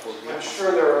questions? I'm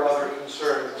sure there are other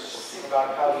concerns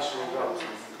about how this will go.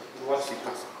 What's the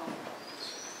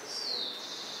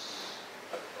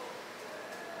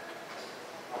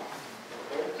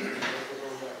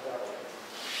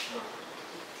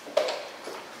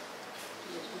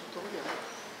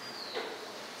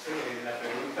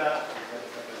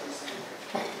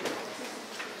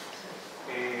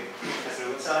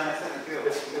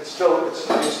It still needs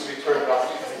to be turned off.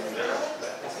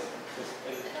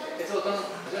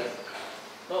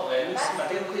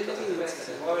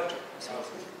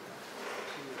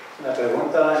 La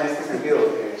pregunta en este sentido,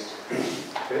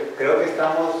 creo que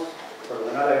estamos, por lo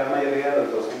menos la gran mayoría de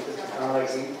los docentes que estamos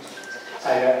aquí,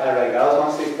 arraigados a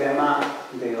un sistema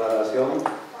de evaluación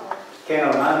que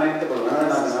normalmente, por lo menos en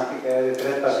matemática, es de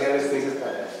 3 parciales, quizzes,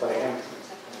 tareas, por ejemplo.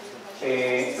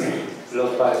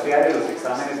 Los parciales, los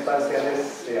exámenes parciales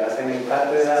se hacen en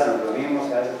cátedra, nos reunimos,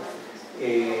 se hacen.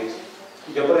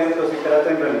 Yo, por ejemplo, sí trato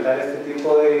de implementar este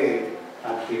tipo de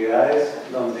actividades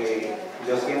donde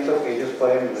yo siento que ellos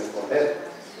pueden responder.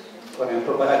 Por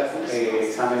ejemplo, para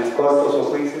exámenes cortos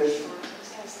o quizzes.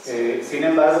 Sin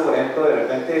embargo, por ejemplo, de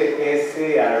repente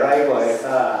ese arraigo a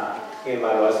esa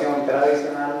evaluación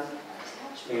tradicional,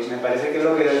 me parece que es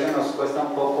lo que a veces nos cuesta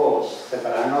un poco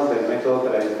separarnos del método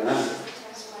tradicional.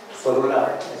 Por un lado,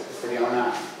 esa sería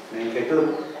una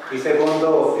inquietud. Y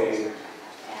segundo,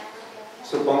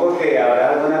 supongo que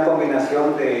habrá alguna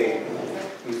combinación de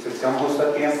instrucción justo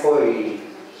a tiempo e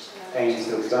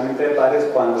instrucción entre pares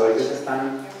cuando ellos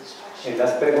están en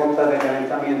las preguntas de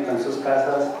calentamiento en sus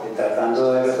casas,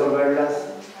 tratando de resolverlas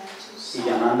y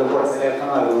llamando por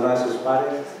teléfono a alguno de sus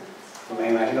pares. Me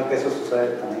imagino que eso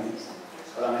sucede también,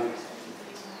 solamente.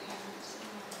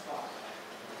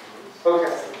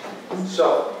 Okay,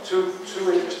 so two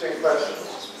interesting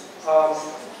questions.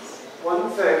 One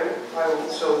thing,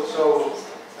 so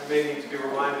I may need to be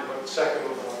reminded what the second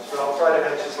one was, but I'll try to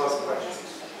answer both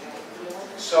questions.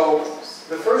 So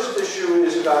the first issue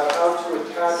is about how to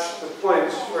attach the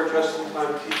points for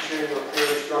just-in-time teaching or peer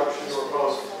instruction or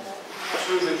both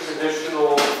to the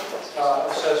traditional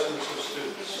assessments of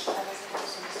students.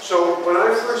 So when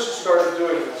I first started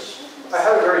doing this, I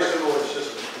had a very similar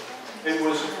system. It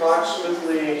was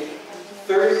approximately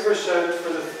 30%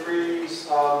 for the 3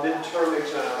 midterm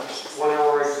exams,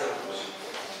 1-hour exams,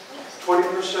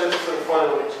 20% for the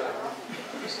final exam,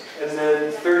 and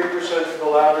then 30% for the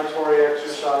laboratory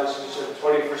exercises and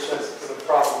 20% for the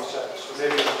problem sets. So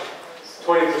maybe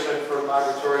 20% for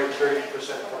laboratory and 30%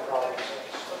 for problem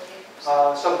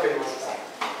sets. Something like that.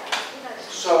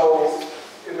 So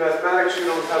in mathematics you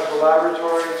don't have the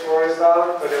laboratory to worry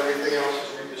about, but everything else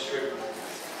is redistributed.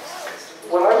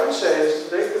 What I would say is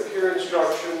to make the peer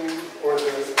instruction or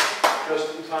the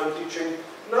just-in-time teaching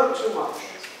not too much,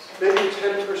 maybe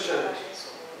 10%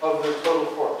 of the total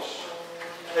course.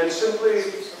 And simply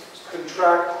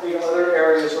contract the other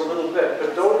areas a little bit,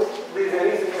 but don't leave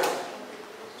anything out.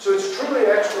 So it's truly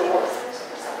extra work.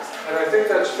 And I think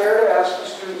that's fair to ask the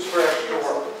students for extra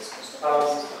work.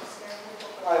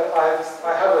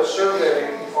 I have a survey,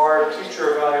 our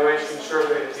teacher evaluation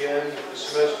survey at the end of the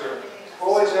semester.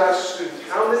 Always ask students,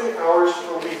 how many hours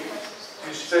per week do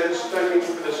you spend studying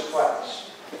for this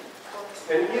class?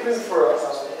 And even for a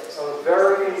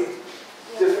very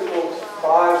difficult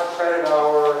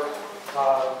 5-credit-hour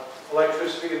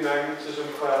electricity and magnetism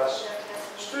class,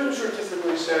 students are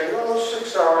typically saying, oh,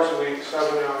 6 hours a week,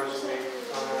 7 hours a week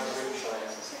on average.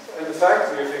 And the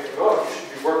faculty are thinking, oh, you should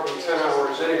be working 10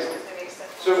 hours anyway.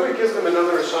 So if we give them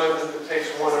another assignment that takes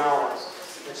 1 hour,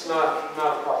 it's not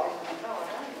a problem.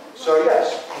 So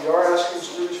yes, we are asking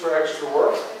students for extra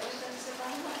work.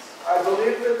 I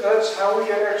believe that that's how we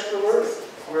get extra learning.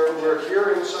 We're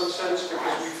here in some sense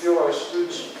because we feel our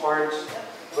students aren't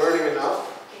learning enough.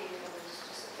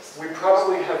 We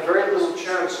probably have very little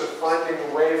chance of finding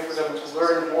a way for them to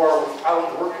learn more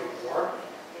without working more.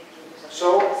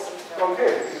 So,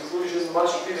 okay, the conclusion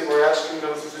must be that we're asking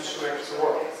them to do some extra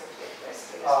work.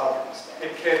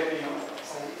 It can't be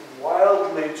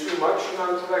wildly too much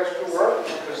amount of extra work,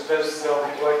 because then they'll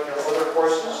neglect their other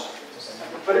courses,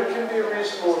 but it can be a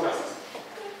reasonable amount.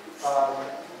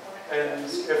 And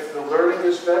if the learning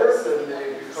is better, then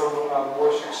they become a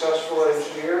more successful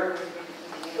engineer,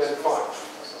 then fine.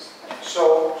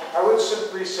 So I would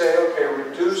simply say, okay,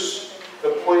 reduce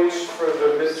the points for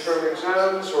the midterm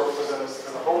exams or for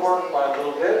the homework by a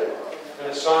little bit, and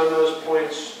assign those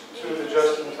points to the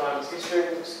just-in-time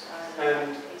teaching.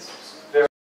 And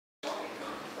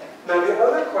now the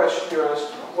other question you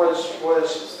asked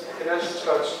was in essence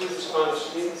about students on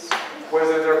speed,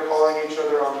 whether they're calling each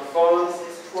other on the phone,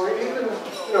 or even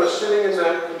sitting in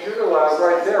that computer lab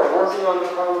right there working on the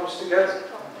problems together.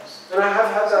 And I have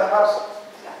had that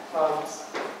happen.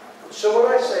 So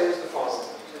what I say is the following.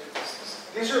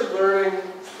 These are learning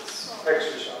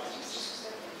exercises.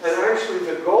 And actually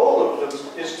the goal of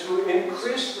them is to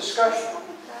increase discussion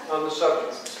on the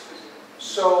subject.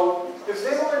 So if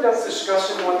they wind up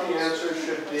discussing what the answer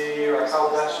should be or how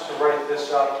best to write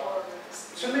this up,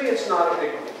 to me it's not a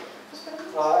big deal.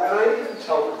 And I even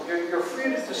tell them, you're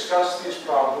free to discuss these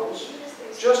problems,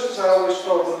 just as I always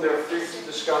told them they're free to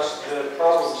discuss the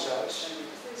problem sets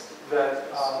that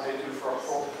they do for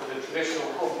the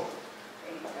traditional homework.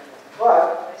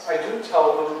 But I do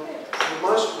tell them, you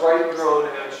must write your own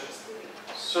answer.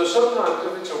 So sometimes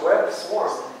if it's a web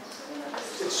form,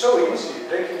 it's so easy.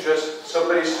 They can just,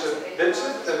 somebody submits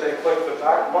it, then they click the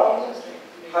back button,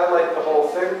 highlight the whole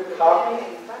thing, copy,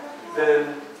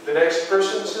 then The next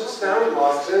person sits down,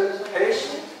 logs in,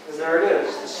 pastes, and there it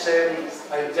is, the same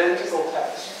identical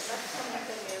text.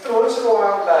 And once in a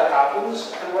while that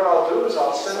happens, and what I'll do is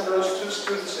I'll send those two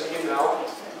students an email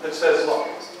that says, look,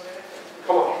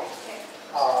 come on,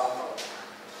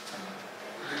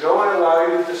 you know I allow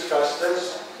you to discuss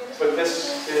this, but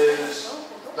this is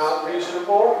not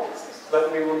reasonable.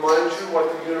 Let me remind you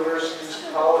what the university's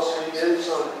policy is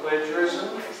on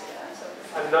plagiarism.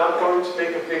 I'm not going to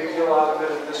make a big deal out of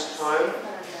it at this time,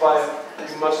 but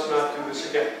you must not do this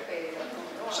again.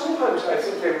 Sometimes I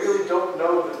think they really don't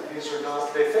know that these are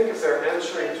not, they think if they're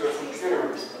answering to a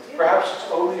computer, perhaps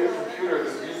it's only a computer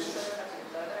that reads it.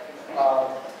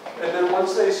 And then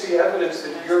once they see evidence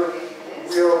that you're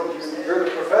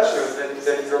the professor,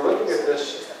 that you're looking at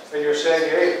this and you're saying,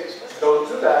 hey, don't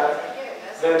do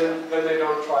that, then they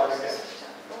don't try it again.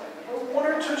 One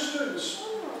or two students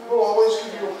will always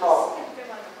give you a problem.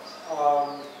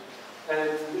 And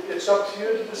it's up to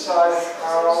you to decide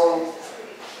how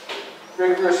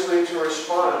rigorously to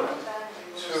respond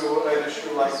to an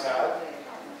issue like that.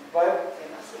 But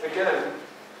again,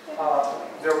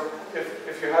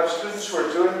 if you have students who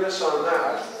are doing this on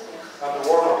that, on the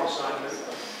warm-up assignment,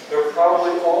 they're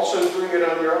probably also doing it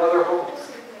on your other homework.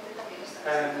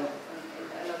 And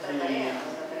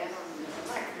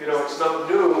it's not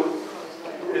new.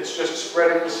 It's just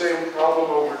spreading the same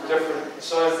problem over different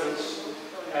assignments.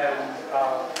 And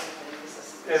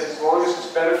as long as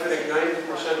it's benefiting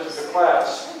 90% of the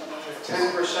class, if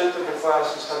 10% of the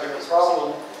class is having a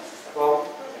problem, well,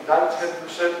 that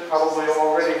 10% probably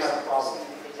already had a problem.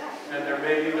 And there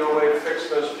may be no way to fix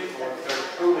those people if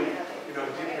they're truly,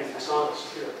 deeply dishonest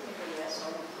here.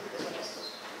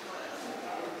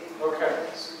 Okay.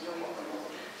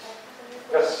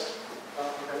 Yes.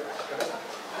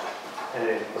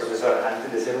 Profesor,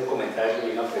 antes de hacer un comentario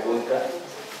y una pregunta,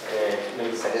 me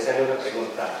gustaría hacerle una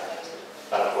pregunta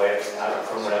para poder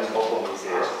formular un poco mis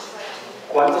ideas.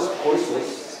 ¿Cuántos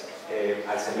cursos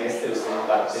al semestre usted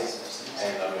imparte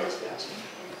en la universidad?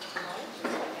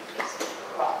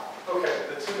 Okay,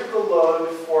 the typical load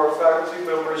for faculty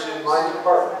members in my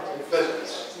department, in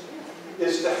physics,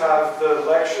 is to have the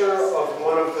lecture of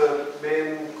one of the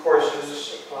main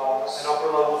courses, an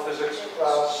upper-level physics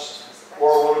class,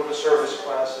 or one of the service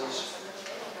classes,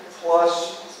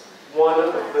 plus one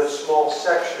of the small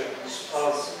sections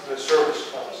of the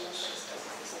service classes.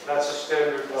 That's a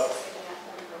standard load.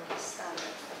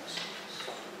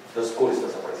 Dos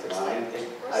cursos aproximadamente,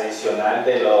 adicional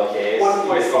de lo que es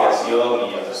investigación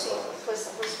y otras cosas.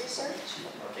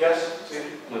 Yes,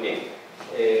 sí. Muy bien.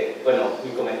 Bueno,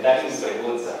 mi comentario y mi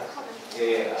pregunta.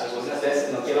 Algunas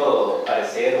veces no quiero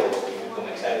parecer o que mi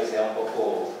comentario sea un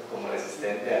poco como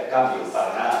resistente al cambio,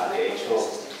 para nada. De hecho,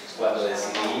 cuando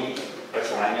decidí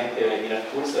personalmente venir al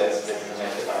curso es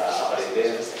precisamente para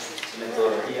aprender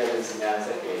metodologías de enseñanza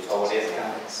que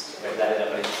favorezcan, ¿verdad?, el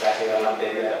aprendizaje de la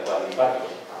materia de la cual imparto.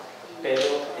 Pero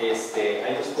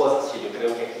hay dos cosas que yo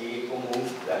creo que aquí en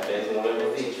común, tal vez no lo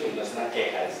hemos dicho y no es una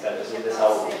queja, es tal vez un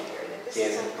desahogo, que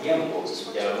es el tiempo.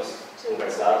 Ya lo hemos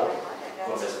conversado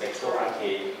con respecto a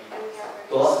que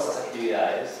todas estas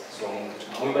actividades son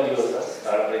muy valiosas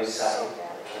para el aprendizaje,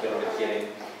 pero requieren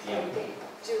tiempo.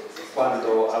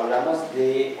 Cuando hablamos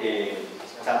de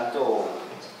tanto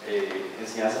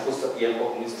enseñanza justo a tiempo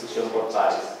como instrucción por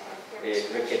pares,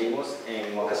 requerimos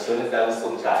en ocasiones dar un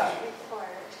puntaje.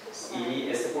 Y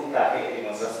este puntaje, en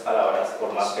otras palabras,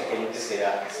 por más pequeño que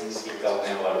sea, significa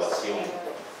una evaluación.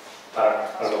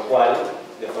 Para lo cual,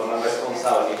 de forma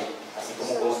responsable, así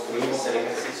como construimos el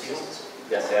ejercicio,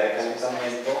 ya sea de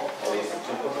calentamiento o de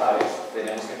instrucción por pares,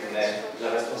 tenemos que tener la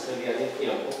responsabilidad y el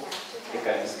tiempo de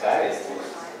calificar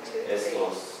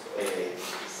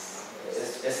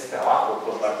este trabajo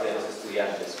por parte de los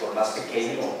estudiantes, por más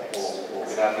pequeño o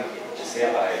grande que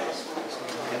sea para ellos.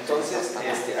 Entonces,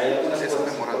 hay algunas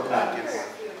cosas importantes.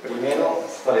 Primero,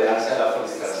 tolerancia a la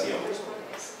frustración.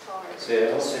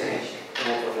 Debemos,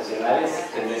 como profesionales,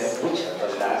 tener mucha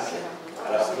tolerancia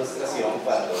a la frustración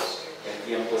cuando el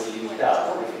tiempo es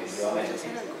limitado, definitivamente.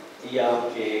 Y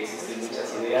aunque existen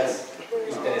muchas ideas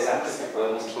interesantes que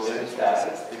podemos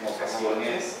implementar, en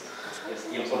ocasiones el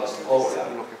tiempo nos cobra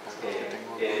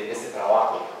este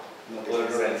trabajo, no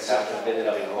podemos realizar tal vez de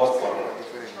la mejor forma.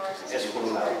 Eso por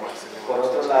un lado. Por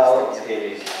otro lado,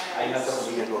 hay una cosa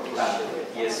muy importante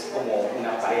y es como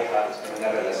una pareja, una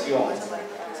relación.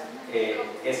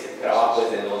 Este trabajo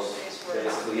es del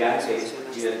estudiante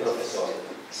y del profesor.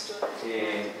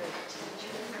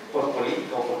 Por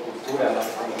política o por cultura, no sé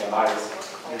cómo llamarles,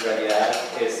 en realidad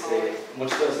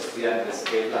muchos de los estudiantes,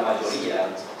 que es la mayoría,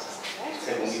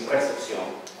 según mi percepción,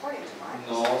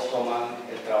 no toman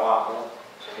el trabajo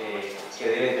que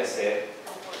deben de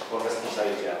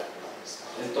responsabilidad.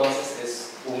 Entonces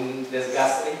es un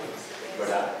desgaste,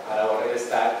 ¿verdad?, a la hora de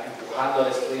estar empujando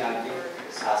al estudiante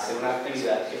a hacer una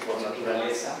actividad que por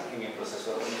naturaleza en el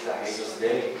proceso de aprendizaje ellos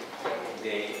deben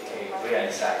de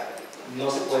realizar. No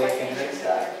se puede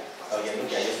generalizar, sabiendo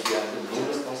que hay estudiantes muy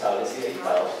responsables y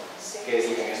dedicados que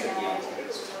dedican ese tiempo.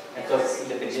 Entonces,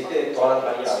 independiente de todas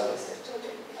las variables,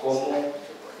 como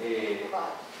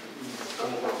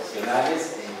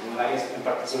profesionales en un área en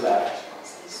particular,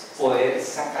 poder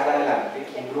sacar adelante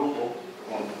un grupo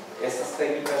con estas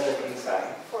técnicas de aprendizaje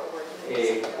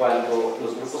cuando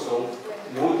los grupos son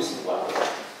muy situados,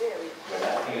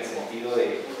 ¿verdad?, en el sentido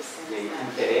de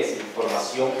interés y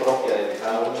formación propia de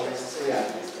cada uno de los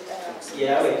estudiantes, y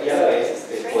a la vez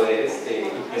poder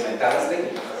implementar las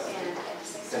técnicas.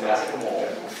 Se me hace como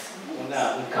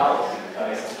un caos en la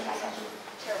cabeza.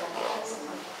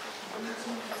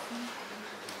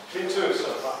 Me too,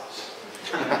 sometimes.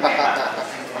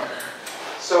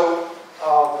 So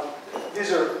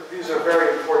these are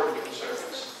very important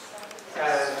concerns,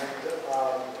 and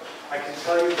I can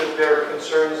tell you that there are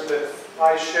concerns that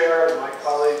I share and my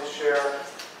colleagues share,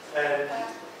 and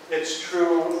it's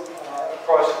true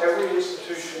across every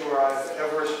institution where I've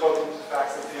ever spoken to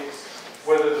faculty,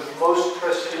 whether the most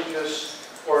prestigious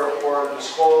or the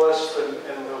smallest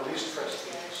and the least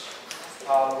prestigious,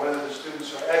 whether the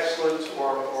students are excellent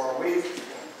or weak,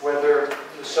 whether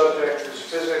the subject is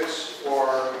physics or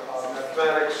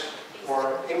mathematics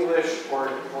or English or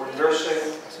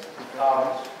nursing,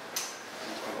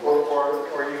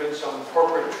 or even some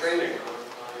corporate training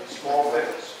on small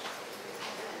things.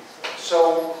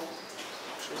 So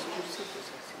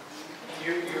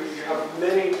you have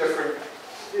many different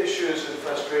issues and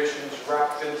frustrations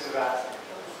wrapped into that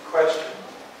question.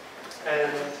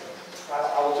 And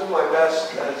I'll do my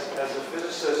best as a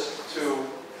physicist to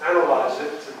analyze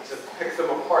it, to pick them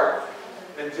apart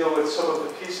and deal with some of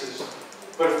the pieces.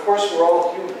 But of course, we're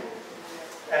all human.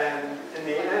 And in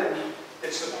the end,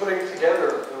 it's the putting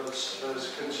together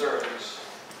those concerns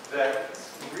that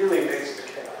really makes the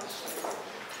chaos.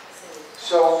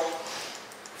 So,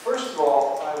 first of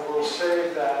all, I will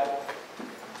say that,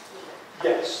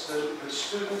 yes, the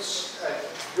students at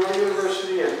your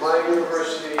university and my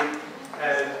university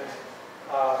and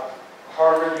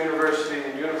Harvard University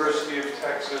and University of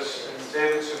Texas and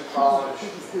Davidson College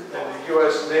and the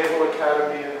U.S. Naval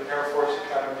Academy and the Air Force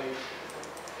Academy,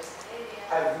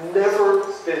 I've never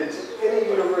been to any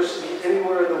university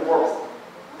anywhere in the world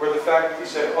where the faculty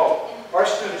said, oh, our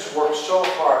students work so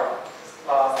hard,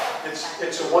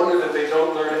 it's a wonder that they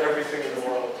don't learn everything in the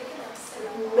world.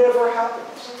 It never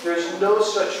happens. There's no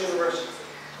such university.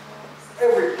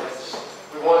 Every place,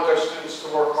 we want our students to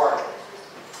work hard.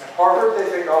 At Harvard, they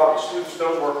think, oh, the students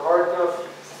don't work hard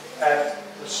enough. At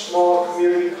the small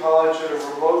community college in a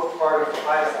remote part of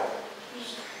Idaho,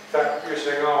 in fact, you're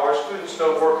saying, oh, our students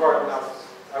don't work hard enough.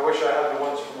 I wish I had the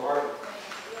ones from Harvard.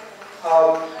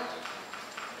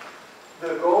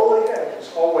 The goal, again,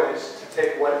 is always to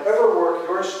take whatever work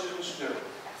your students do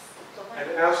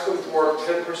and ask them to work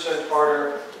 10%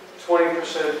 harder,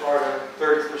 20% harder,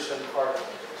 30% harder.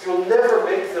 You'll never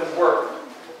make them work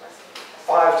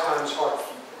 5 times harder.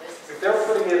 If they're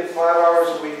putting in 5 hours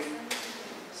a week,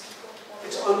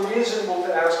 it's unreasonable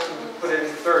to ask them to put in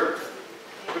 30.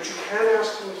 But you can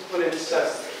ask them to put in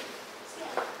 7.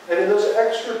 And in those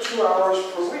extra 2 hours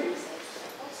per week,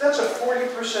 that's a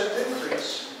 40%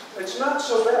 increase. It's not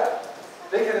so bad.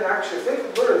 They can actually, if they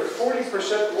can learn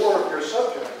 40% more of your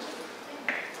subject,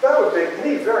 that would make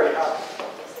me very happy.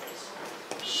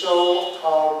 So,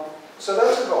 so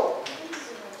that's a goal.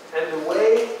 And the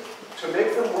way to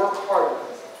make them work harder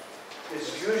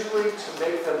is usually to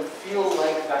make them feel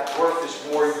like that work is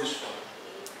more useful,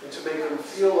 and to make them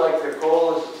feel like their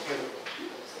goal is attainable.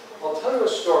 I'll tell you a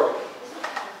story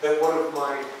that one of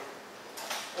my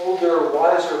older,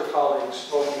 wiser colleagues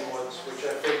told me once, which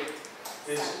I think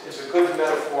is a good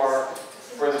metaphor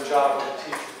for the job of a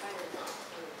teacher.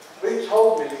 What he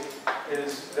told me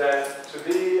is that to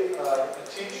be a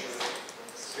teacher,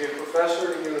 to be a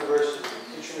professor at a university,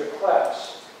 teaching a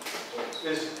class,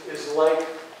 is like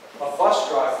a bus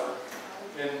driver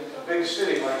in a big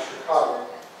city like Chicago.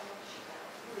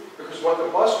 Because what the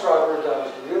bus driver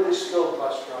does, a really skilled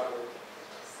bus driver,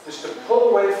 is to pull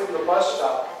away from the bus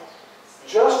stop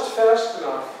just fast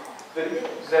enough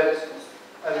that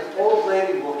an old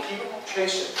lady will keep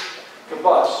chasing the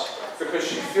bus because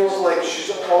she feels like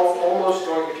she's almost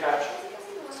going to catch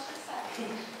it.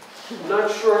 I'm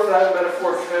not sure if that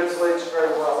metaphor translates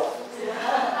very well.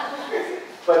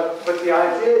 But the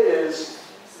idea is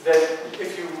that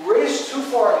if you race too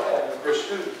far ahead of your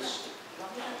students,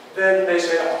 then they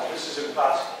say, oh, this is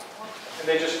impossible. And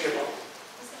they just give up.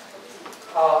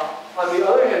 On the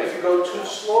other hand, if you go too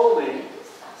slowly,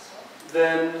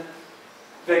 then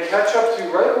they catch up to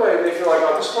you right away. They feel like,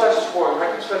 oh, this class is boring.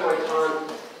 I can spend my time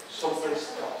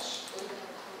someplace else.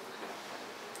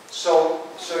 So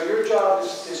your job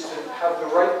is to have the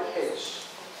right pace.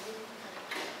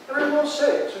 And I will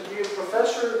say, to be a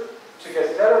professor, to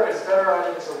get better and better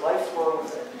at it is a lifelong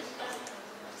thing.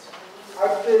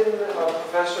 I've been a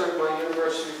professor at my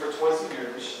university for 20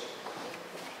 years,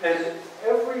 and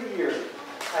every year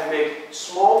I make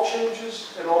small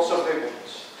changes and also big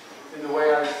ones in the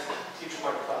way I teach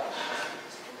my class.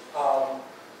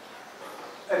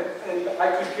 And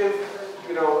I could give,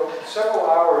 several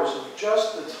hours of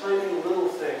just the tiny little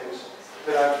things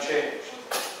that I've changed,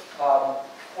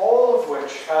 all of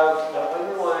which have an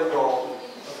underlying goal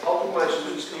of helping my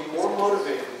students be more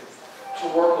motivated to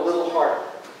work a little harder.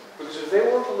 Because if they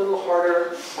work a little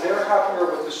harder, they're happier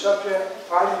with the subject,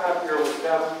 I'm happier with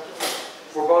them,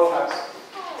 we're both happy.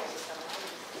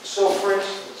 So for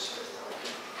instance,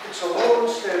 it's a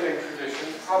long-standing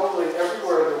tradition, probably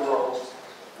everywhere in the world,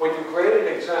 when you grade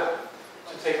an exam,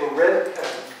 to take a red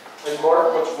pen and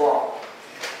mark what's wrong.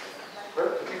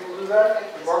 Right? Do people do that?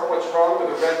 You mark what's wrong with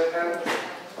a red pen?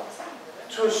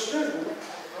 To a student,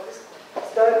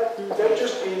 that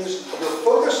just means you're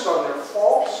focused on their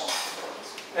faults,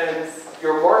 and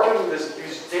you're marking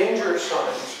these danger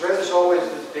signs. Red is always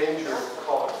the danger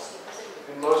color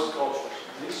in most cultures.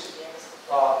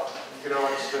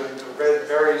 It's the red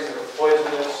berries that are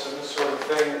poisonous and this sort of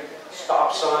thing.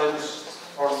 Stop signs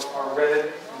are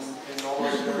red in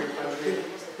almost every country.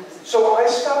 So I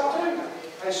stopped doing that.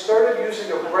 I started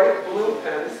using a bright blue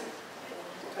pen,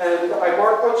 and I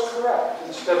mark what's correct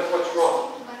instead of what's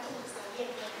wrong.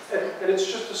 And it's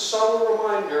just a subtle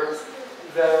reminder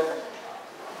that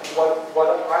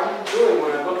what I'm doing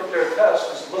when I look at their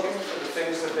test is looking for the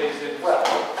things that they did well.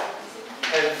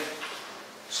 And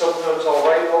sometimes I'll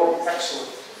write, oh,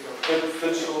 excellent,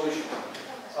 good solution,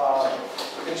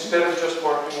 instead of just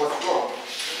marking what's wrong.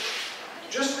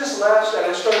 Just this last, and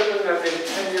I started doing that maybe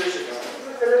 10 years ago,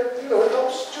 and it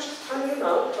helps just a tiny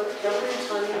amount, but every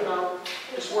tiny amount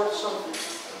is worth something.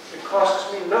 It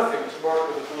costs me nothing to mark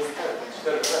with a blue pen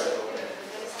instead of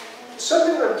red.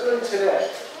 Something I'm doing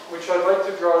today, which I'd like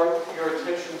to draw your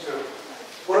attention to.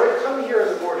 When I come here in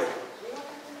the morning,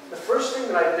 the first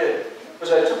thing that I did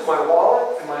was I took my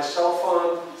wallet and my cell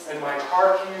phone and my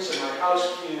car keys and my house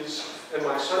keys and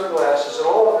my sunglasses and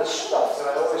all of this stuff that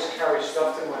I always carry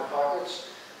stuffed in my pockets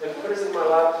and put it in my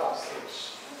laptop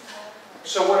case.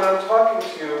 So when I'm talking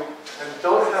to you and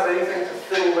don't have anything to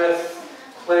fiddle with,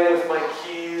 playing with my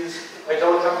keys, I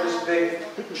don't have this big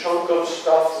chunk of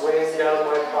stuff weighing down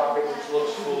my pocket which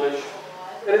looks foolish.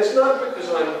 And it's not because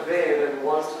I'm vain and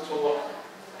want to look,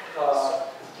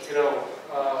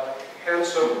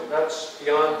 handsome. That's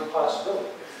beyond the possibility.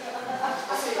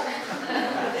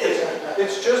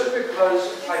 It's just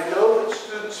because I know that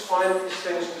students find these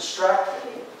things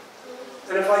distracting.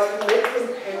 And if I can make them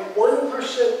pay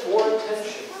 1% more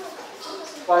attention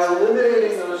by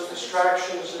eliminating those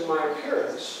distractions in my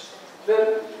appearance,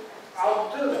 then I'll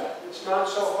do that. It's not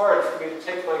so hard for me to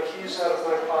take my keys out of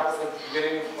my pocket at the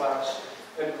beginning of class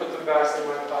and put them back in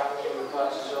my pocket when the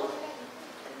class is over.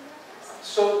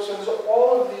 So there's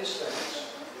all of these things.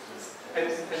 And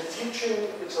teaching,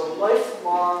 it's a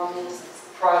lifelong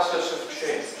process of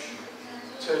change.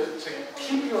 To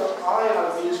keep your eye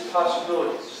on these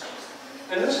possibilities.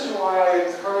 And this is why I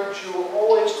encourage you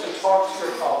always to talk to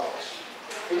your colleagues.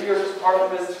 In your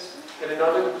department and in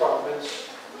other departments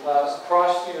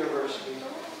across the university,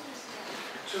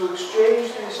 to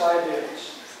exchange these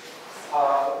ideas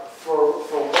for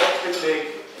what can make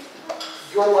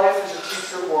your life as a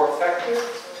teacher more effective,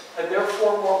 and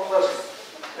therefore more pleasant,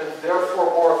 and therefore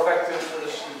more effective for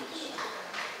the students.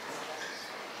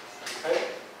 Okay?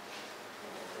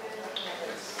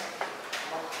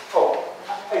 Oh,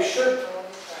 I should,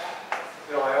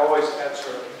 I always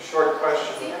answer a short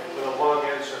question with a long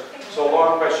answer. So a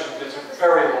long question is a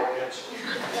very long answer.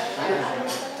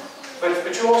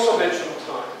 But you also mentioned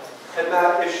time, and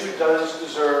that issue does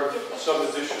deserve some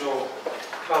additional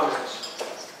comments.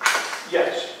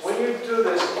 Yes, when you do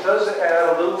this, it does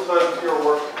add a little time to your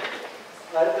work.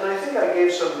 And I think I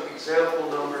gave some example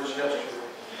numbers yesterday.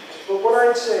 But what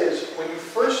I'd say is, when you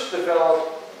first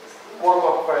develop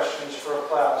warm-up questions for a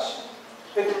class,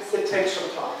 it takes some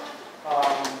time.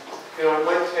 It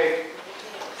might take,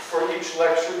 for each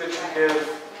lecture that you give,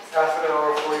 half an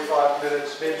hour, 45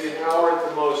 minutes, maybe an hour at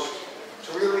the most,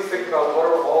 to really think about what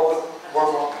are all the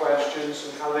warm-up questions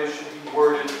and how they should be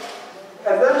worded.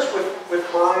 And that is with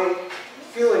my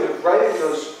feeling of writing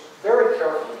those very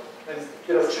carefully and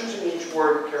choosing each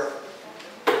word carefully.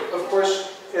 Of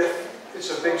course, if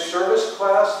it's a big service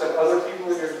class that other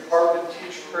people in your department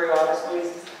teach periodically,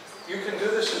 you can do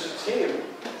this as a team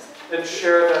and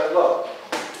share that load.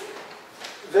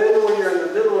 Then when you're in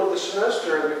the middle of the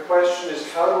semester and the question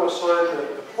is how to assign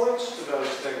the points to those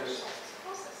things,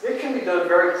 it can be done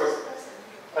very quickly.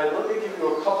 And let me give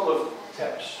you a couple of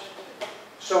tips.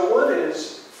 So one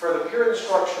is, for the peer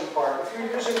instruction part, if you're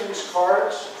using these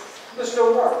cards, there's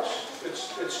no marks.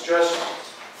 It's just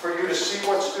for you to see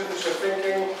what students are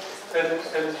thinking, and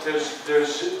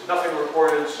there's nothing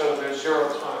recorded, so there's 0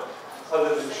 time,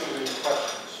 other than choosing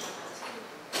questions.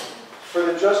 For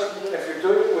the if you're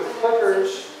doing it with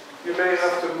clickers, you may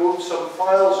have to move some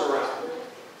files around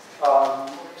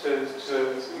to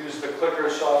use the clicker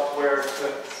software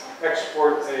to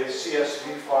export a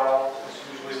CSV file, is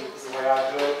usually the way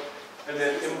I do it, and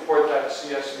then import that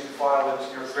CSV file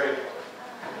into your gradebook.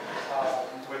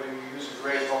 Whether you use a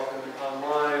gradebook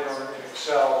online or in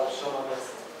Excel or some other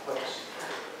place.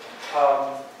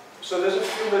 So there's a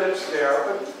few minutes there,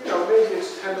 but maybe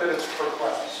it's 10 minutes per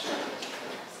class.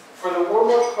 For the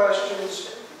warm-up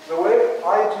questions, the way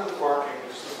I do the marking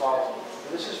is the following.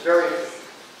 And this is very easy.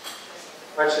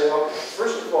 I say, okay,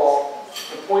 first of all,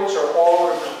 the points are all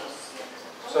or none.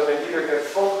 So they either get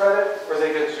full credit or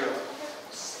they get 0.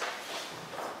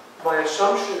 My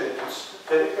assumption is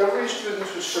that every student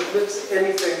who submits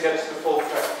anything gets the full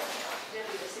credit.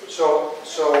 So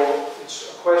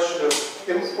it's a question of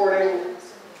importing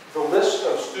the list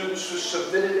of students who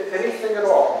submitted anything at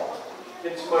all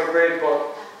into my grade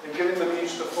book and giving them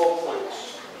each the full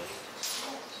points.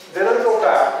 Then I go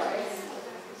back,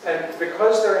 and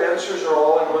because their answers are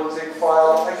all in one big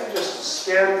file, I can just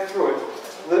scan through it,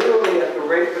 literally at the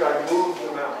rate that I move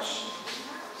the mouse.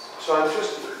 So I'm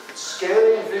just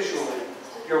scanning visually.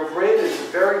 Your brain is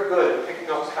very good at picking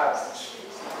up patterns.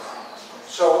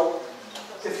 So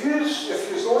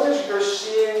as long as you're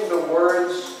seeing the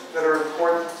words that are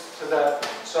important to that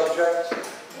subject,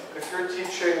 if you're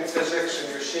teaching physics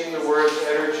and you're seeing the words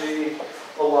energy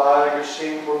a lot, and you're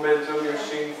seeing momentum, you're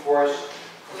seeing force,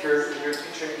 if you're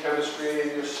teaching chemistry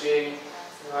and you're seeing,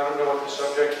 I don't know what the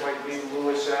subject might be,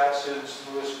 Lewis acids,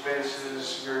 Lewis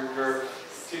bases, you're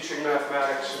teaching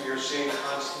mathematics and you're seeing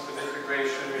constant of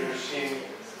integration, and you're seeing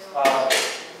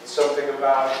something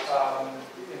about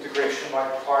integration by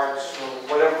parts, or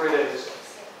whatever it is,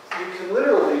 you can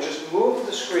literally just move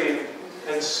the screen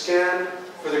and scan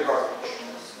for the garbage.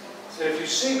 And if you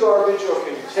see garbage,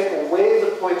 okay, you take away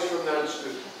the points from that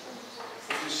student.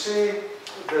 If you see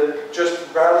the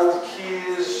just rattled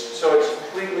keys, so it's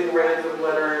completely random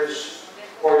letters,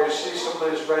 or you see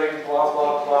somebody's writing blah,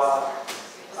 blah,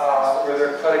 blah, where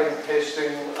they're cutting and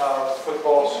pasting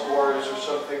football scores or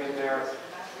something in there,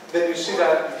 then you see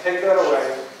that, you take that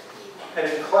away, and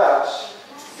in class,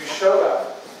 you show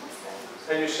that,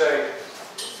 and you say,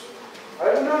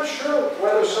 I'm not sure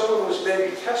whether someone was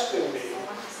maybe testing me,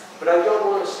 but I don't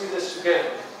want to see this again.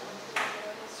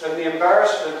 And the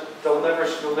embarrassment, you'll never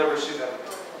see that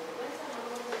again.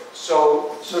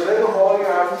 So then all you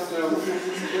have to do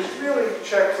is really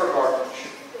check for garbage.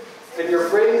 And your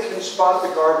brain can spot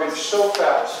the garbage so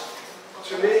fast.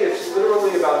 To me, it's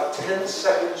literally about 10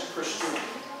 seconds per student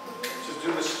to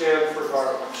do the scan for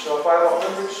garbage. So if I have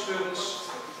 100 students,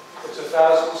 it's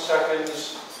 1,000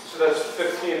 seconds, so that's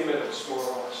 15 minutes more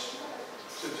or less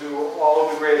to do all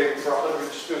of the grading for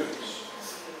 100 students.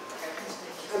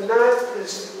 And that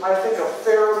is, I think, a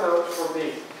fair amount for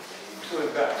me to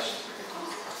invest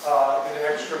in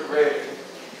extra grading.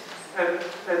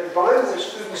 And by the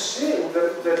students seeing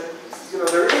that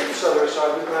there is this other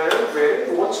assignment and I am grading,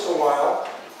 and once in a while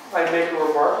I make a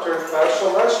remark during class.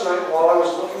 So last night, while I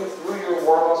was looking through your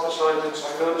warm-up assignments,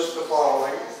 I noticed the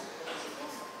following.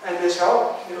 And Ms.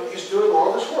 Howard, he's doing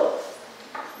all this work.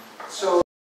 So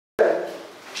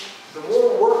the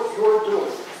more work you're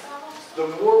doing, the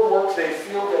more work they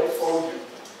feel they owe you.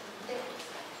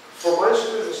 For my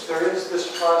students, there is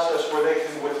this process where they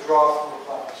can withdraw from the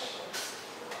class.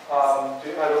 I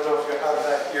don't know if you have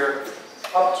that here.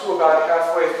 Up to about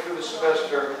halfway through the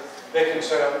semester, they can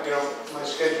say, my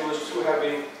schedule is too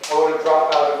heavy. I want to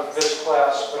drop out of this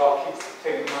class, but I'll keep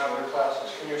taking my other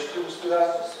classes. Can your students do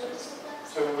that?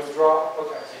 To withdraw?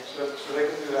 Okay, so they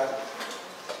can do that.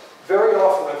 Very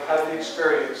often I've had the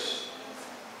experience,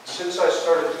 since I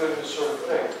started doing this sort of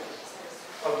thing,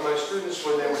 of my students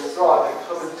when they withdraw, they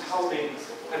come and tell me,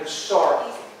 I'm sorry,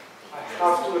 I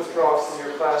have to withdraw from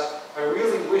your class. I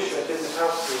really wish I didn't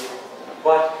have to,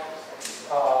 but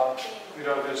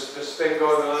there's this thing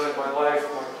going on in my life,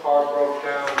 my car broke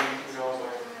down,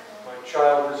 my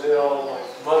child is ill, my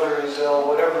mother is ill,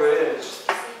 whatever it is.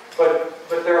 But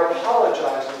they're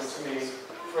apologizing to me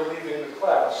for leaving the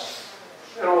class.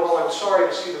 And although I'm sorry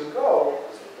to see them go,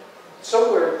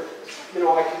 somewhere, you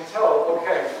know, I can tell,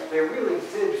 okay, they really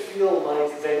did feel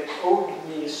like they owed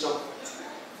me something.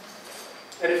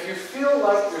 And if you feel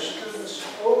like your students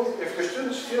if your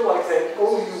students feel like they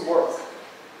owe you work,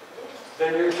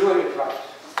 then you're doing it right.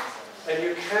 And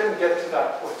you can get to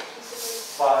that point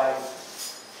by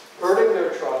earning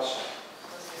their trust,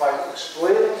 by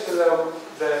explaining to them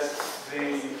that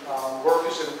the work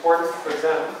is important for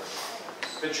them,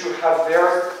 that you have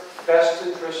their best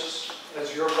interests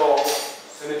as your goal,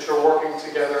 and that you're working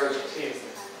together as a team.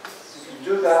 If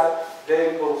you do that,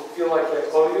 they will feel like they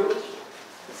owe you,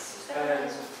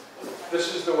 and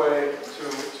this is the way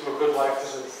to a good life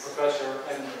as a professor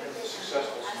and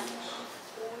successful students.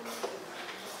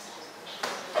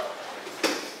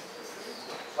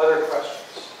 Other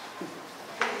questions?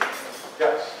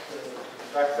 Yes.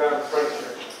 Back down in front here.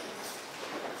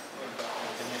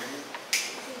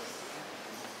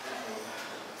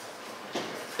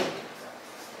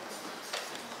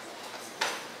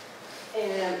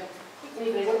 Mi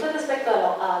pregunta respecto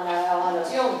a la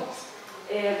evaluación.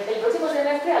 El próximo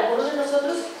semestre algunos de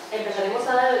nosotros empezaremos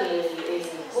a dar el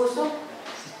curso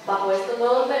bajo estos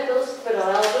nuevos métodos, pero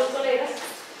habrá otros colegas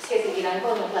que seguirán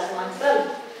con la clase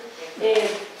magistral.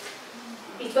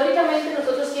 Históricamente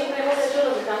nosotros siempre hemos hecho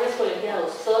los exámenes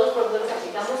colegiados, todos los profesores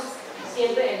aplicamos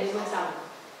siempre el mismo examen.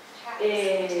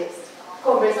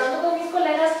 Conversando con mis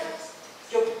colegas,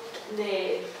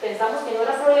 pensamos que no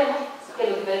era problema que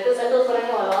los diferentes métodos fueran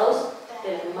evaluados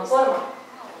de la misma forma.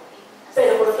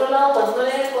 Pero por otro lado, cuando uno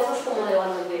lee cosas como de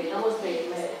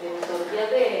metodologías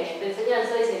de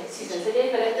enseñanza, dicen, si se enseña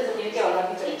diferente, se tiene que evaluar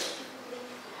diferente.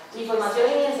 Mi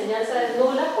formación en enseñanza es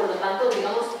nula, por lo tanto,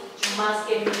 digamos, más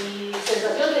que mi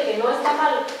sensación de que no está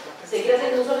mal seguir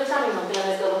haciendo un solo examen, aunque las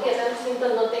metodologías sean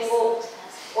distintas, no tengo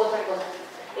otra cosa.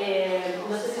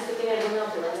 No sé si usted tiene alguna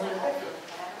observación al respecto.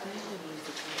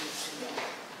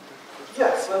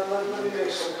 Yes, let me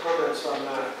make some comments on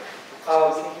that.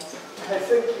 I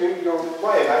think you're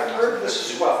right. I've heard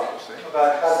this as well,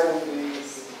 about having the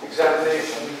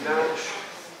examination match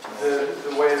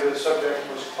the way the subject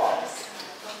was taught.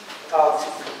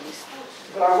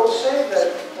 But I will say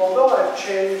that although I've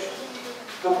changed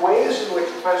the ways in which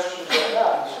questions are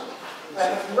asked, I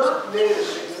have not made a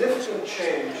significant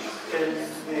change in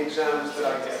the exams that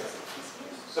I get.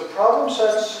 The problem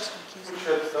sets, which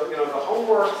are the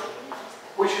homework,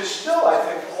 which is still, I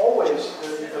think, always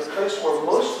the place where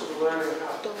most of the learning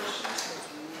happens,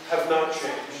 have not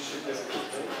changed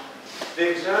significantly.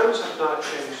 The exams have not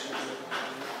changed significantly.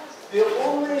 The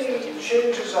only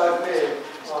changes I've made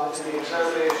in the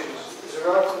examinations is a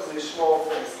relatively small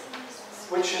thing,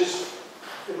 which is,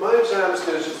 in my exams,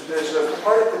 there's a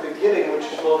part at the beginning which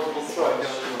is multiple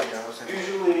choice.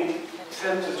 Usually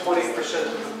 10 to 20%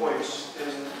 of the points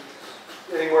in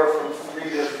anywhere from 3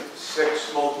 to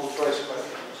 6 multiple choice questions.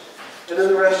 And then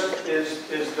the rest is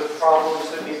the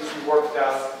problems that need to be worked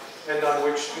out and on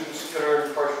which students can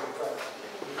earn partial credit.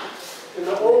 In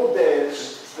the old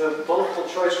days, the multiple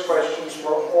choice questions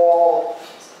were all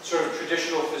sort of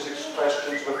traditional physics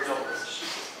questions with numbers.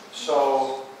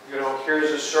 So,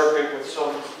 here's a circuit with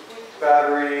some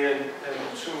battery and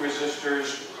 2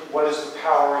 resistors. What is the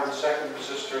power in the second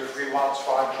resistor? 3 watts,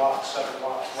 5 watts, 7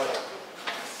 watts, whatever.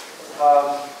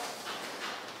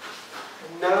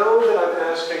 Now that I'm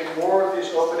asking more of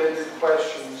these open-ended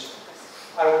questions,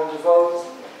 I will devote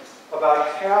about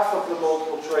half of the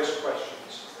multiple choice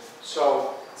questions.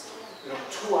 So,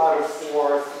 2 out of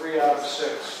 4, 3 out of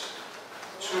 6,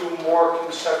 2 more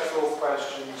conceptual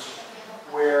questions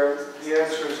where the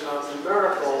answer is not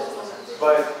numerical,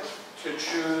 but to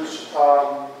choose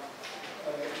a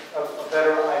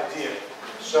better idea.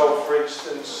 So, for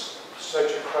instance,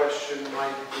 such a question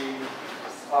might be,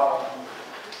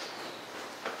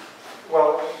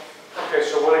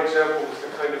 so one example is the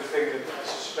kind of thing that I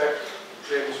suspect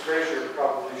James Fraser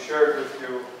probably shared with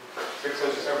you,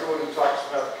 because everyone who talks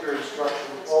about pure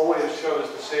instruction always shows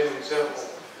the same example,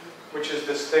 which is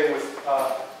this thing with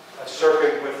a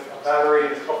circuit with a battery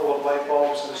and a couple of light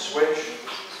bulbs and a switch.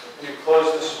 And you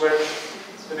close the switch,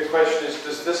 and the question is,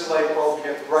 does this light bulb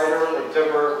get brighter or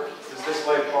dimmer? Does this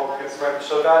light bulb get brighter?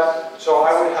 So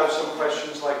I would have some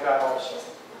questions like that also.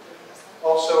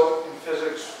 Also, in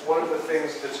physics, one of the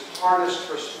things that's hardest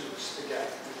for students to get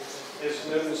is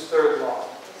Newton's third law.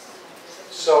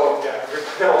 So, all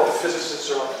the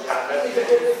physicists are like,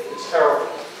 it's terrible.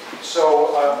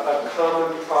 So, a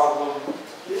common problem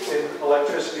in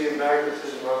electricity and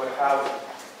magnetism, I would have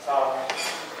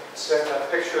a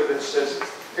picture that says,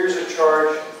 here's a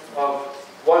charge of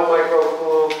 1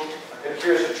 microcoulomb, and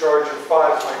here's a charge of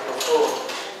 5 microcoulombs.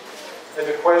 And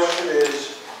the question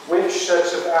is, which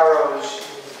sets of arrows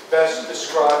best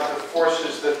describe the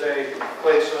forces that they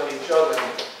place on each other?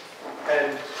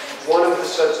 And one of the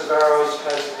sets of arrows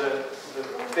has the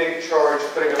big charge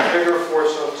putting a bigger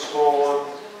force on the small one,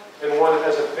 and one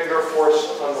has a bigger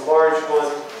force on the large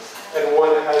one, and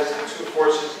one has the two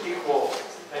forces equal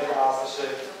and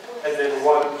opposite, and then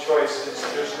one choice is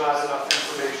there's not enough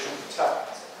information to tell.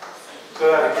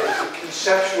 So that again is a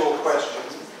conceptual question.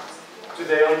 Do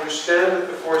they understand that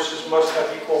the forces must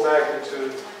have equal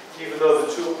magnitude, even though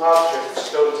the two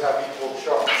objects don't have equal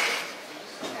charge?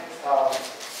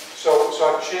 So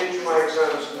I've changed my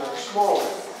exams in that small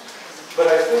way. But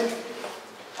I think,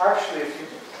 actually, if you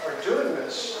are doing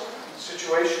this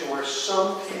situation where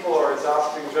some people are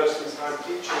adopting just-in-time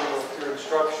teaching or peer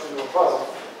instruction or both,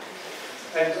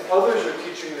 and others are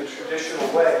teaching the traditional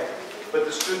way, but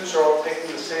the students are all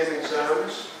taking the same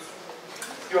exams,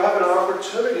 you have an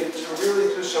opportunity to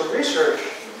really do some research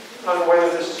on whether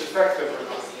this is effective or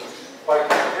not, by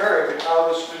comparing how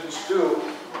the students do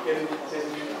in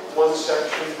one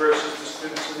section versus the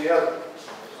students in the other.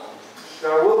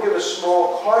 Now, I will give a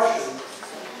small caution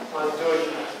on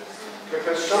doing that,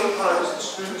 because sometimes the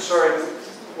students are in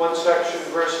one section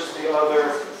versus the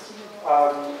other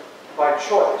by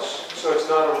choice, so it's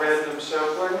not a random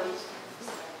sampling.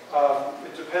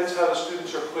 It depends how the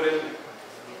students are put in.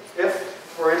 If,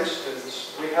 for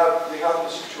instance, we have the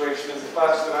situation in the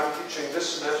class that I'm teaching this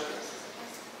semester,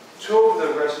 two of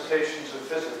the recitations of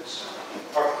physics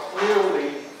are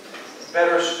clearly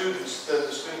better students than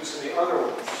the students in the other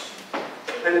ones.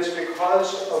 And it's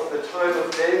because of the time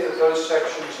of day that those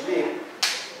sections meet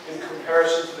in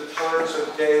comparison to the times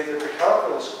of day that the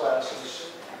calculus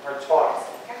classes are taught.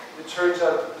 It turns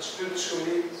out that the students who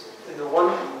meet in the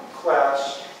one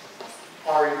class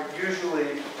are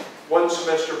usually one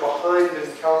semester behind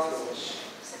in calculus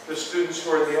the students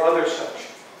who are in the other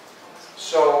section.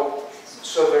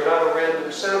 So they're not a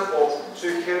random sample, so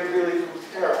you can't really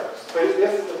compare. But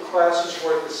if the classes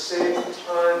were at the same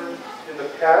time in the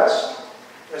past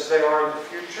as they are in the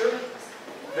future,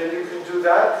 then you can do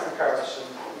that comparison.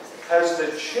 Has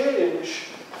the change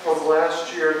from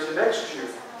last year to next year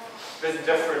been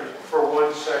different for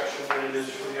one section than it is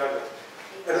for the other?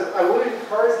 And I would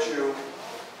encourage you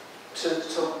to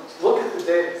look at the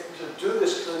data, to do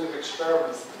this kind of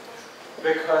experiment,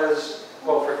 because,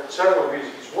 well, for several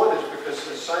reasons. One is because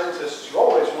as scientists, you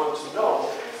always want to know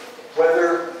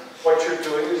whether what you're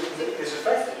doing is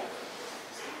effective.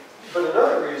 But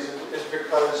another reason is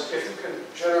because if you can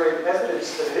generate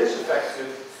evidence that it is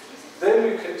effective, then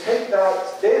you can take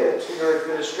that data to your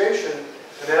administration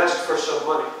and ask for some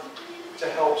money to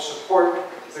help support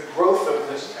the growth of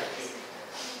this technique.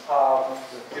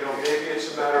 Maybe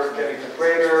it's a matter of getting a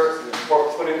grader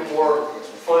or putting more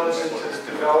funds into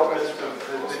the development of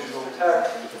the digital tech,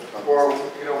 or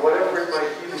whatever it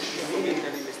might be that you need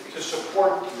to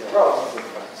support growth.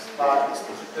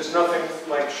 There's nothing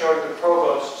like showing the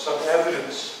provost some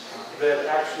evidence that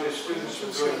actually students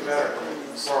are doing better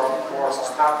or are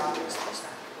happy.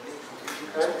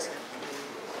 Okay?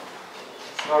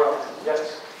 All right.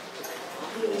 Yes.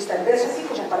 Y tal vez así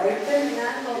como para ir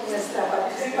terminando nuestra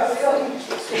participación,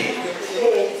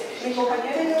 mi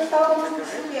compañera y yo estábamos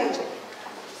discutiendo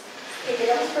que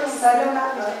queríamos preguntarle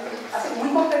así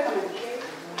muy concretamente,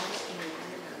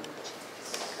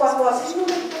 cuando hacemos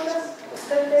lecturas,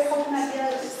 ¿usted deja una guía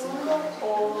de estudio o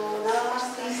nada más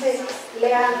dice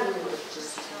lean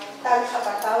tales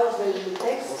apartados del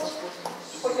texto?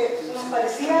 Porque nos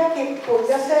parecía que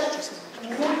podría ser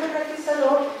muy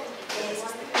enriquecedor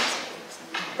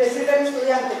decirle al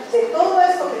estudiante, de todo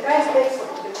esto que trae el texto,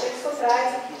 porque el texto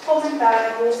trae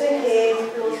comentarios,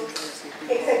 ejemplos,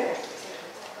 etc.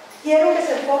 Quiero que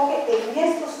se enfoque en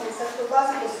estos conceptos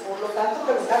básicos, por lo tanto,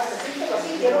 preguntarse,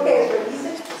 así, quiero que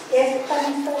revise esta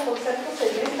lista de conceptos en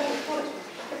esta lectura,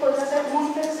 que podría ser muy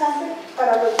interesante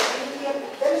para los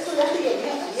del estudiante y el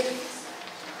mío también.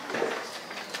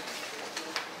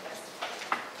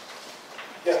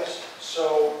 Yes,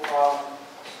 so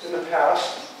in the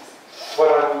past, what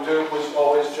I would do was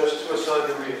always just to assign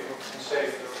a reading and say,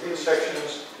 read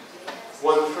sections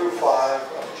 1 through 5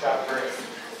 of chapter 8.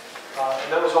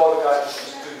 And that was all the guidance the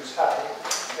students had.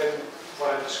 And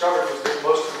what I discovered was that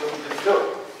most of them didn't do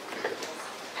it.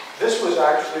 This was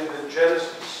actually the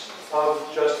genesis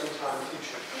of just-in-time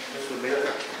teaching.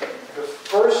 The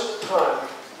first time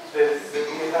that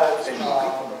we had a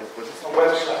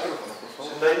website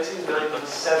was in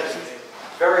 1997,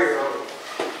 very early,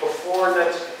 before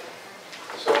Netscape.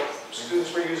 So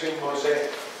students were using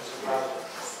Mosaic as a browser.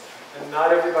 And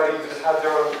not everybody even had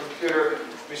their own computer.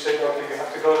 We said, okay, you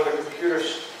have to go to the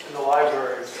computers in the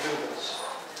library to do this.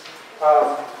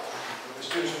 The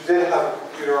students who did have a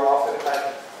computer often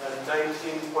had a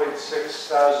 19.6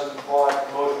 thousand baud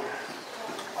modem.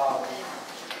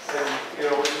 And, you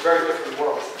know, it was a very different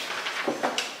world.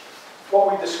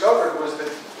 What we discovered was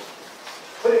that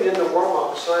putting in the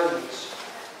warm-up assignments,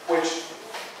 which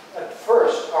at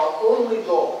first our only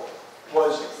goal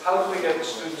was how do we get the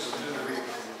students to do the reading.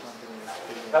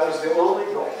 That was the only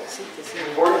goal.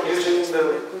 We weren't using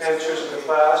the answers in the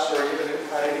class or even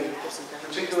had any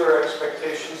particular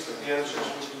expectations that the answers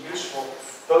would be useful.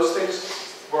 Those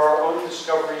things were our own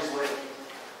discoveries later.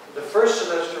 The first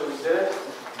semester we did,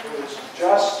 it was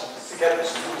just to get the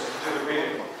students to do the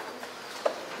reading.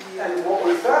 And what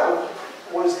we found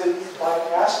was that by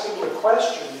asking the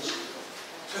questions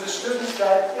to the students,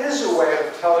 that is a way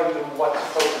of telling them what to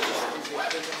focus on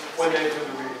when they do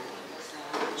the reading.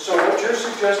 So what you're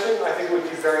suggesting, I think, would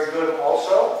be very good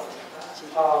also.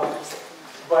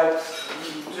 But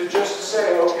to just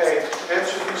say, okay,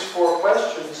 answer these 4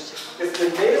 questions, if the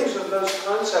names of those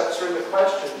concepts are in the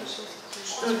questions,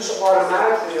 students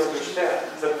automatically understand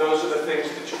that those are the things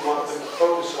that you want them to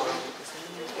focus on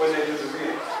when they do the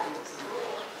reading.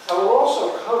 I will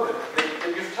also comment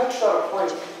that you've touched on a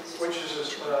point which is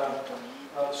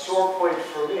a sore point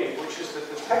for me, which is that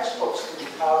the textbooks that we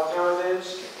have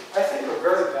nowadays, I think, are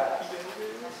very bad.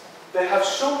 They have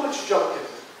so much junk in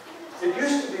them. It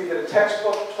used to be that a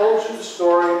textbook told you the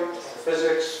story of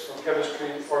physics, or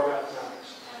chemistry, or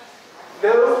mathematics.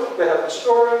 Now they have the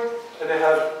story, and they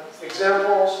have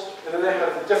examples, and then they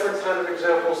have the different kind of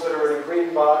examples that are in a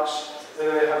green box, and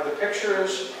then they have the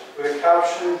pictures with a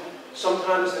caption.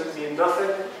 Sometimes they mean nothing.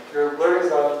 You're learning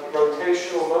about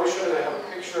rotational motion, and they have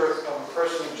a picture of a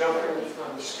person jumping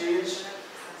on the skis.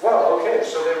 Well, okay,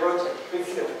 so they rotate. Big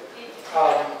deal.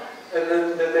 And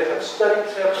then they have study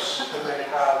tips, and they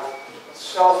have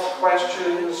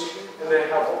self-questions, and they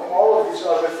have all of these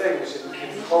other things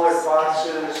in colored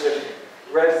boxes and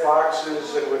red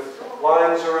boxes and with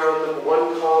lines around them,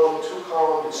 1 column, 2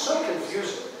 column. It's so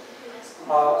confusing.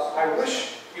 I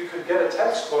wish you could get a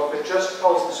textbook that just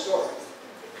tells the story.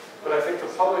 But I think the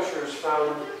publishers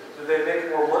found that they make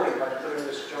more money by putting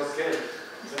this junk in.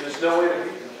 And there's no way to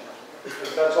beat them.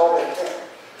 Because that's all they care.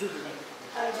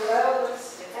 And the level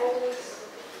is always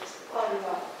on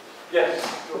one. Yes,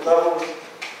 the level.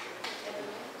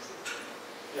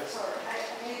 Yes. Sorry,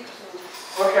 I need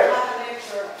to Okay. have an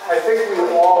extra. I think we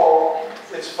all,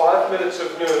 it's 5 minutes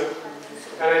of noon.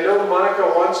 And I know Monica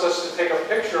wants us to take a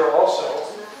picture also.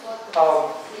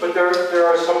 But there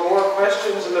are some more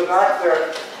questions in the back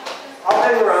there. I'll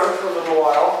hang around for a little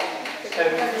while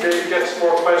and maybe get some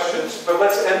more questions. But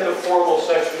let's end the formal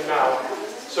session now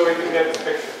so we can get the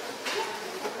picture.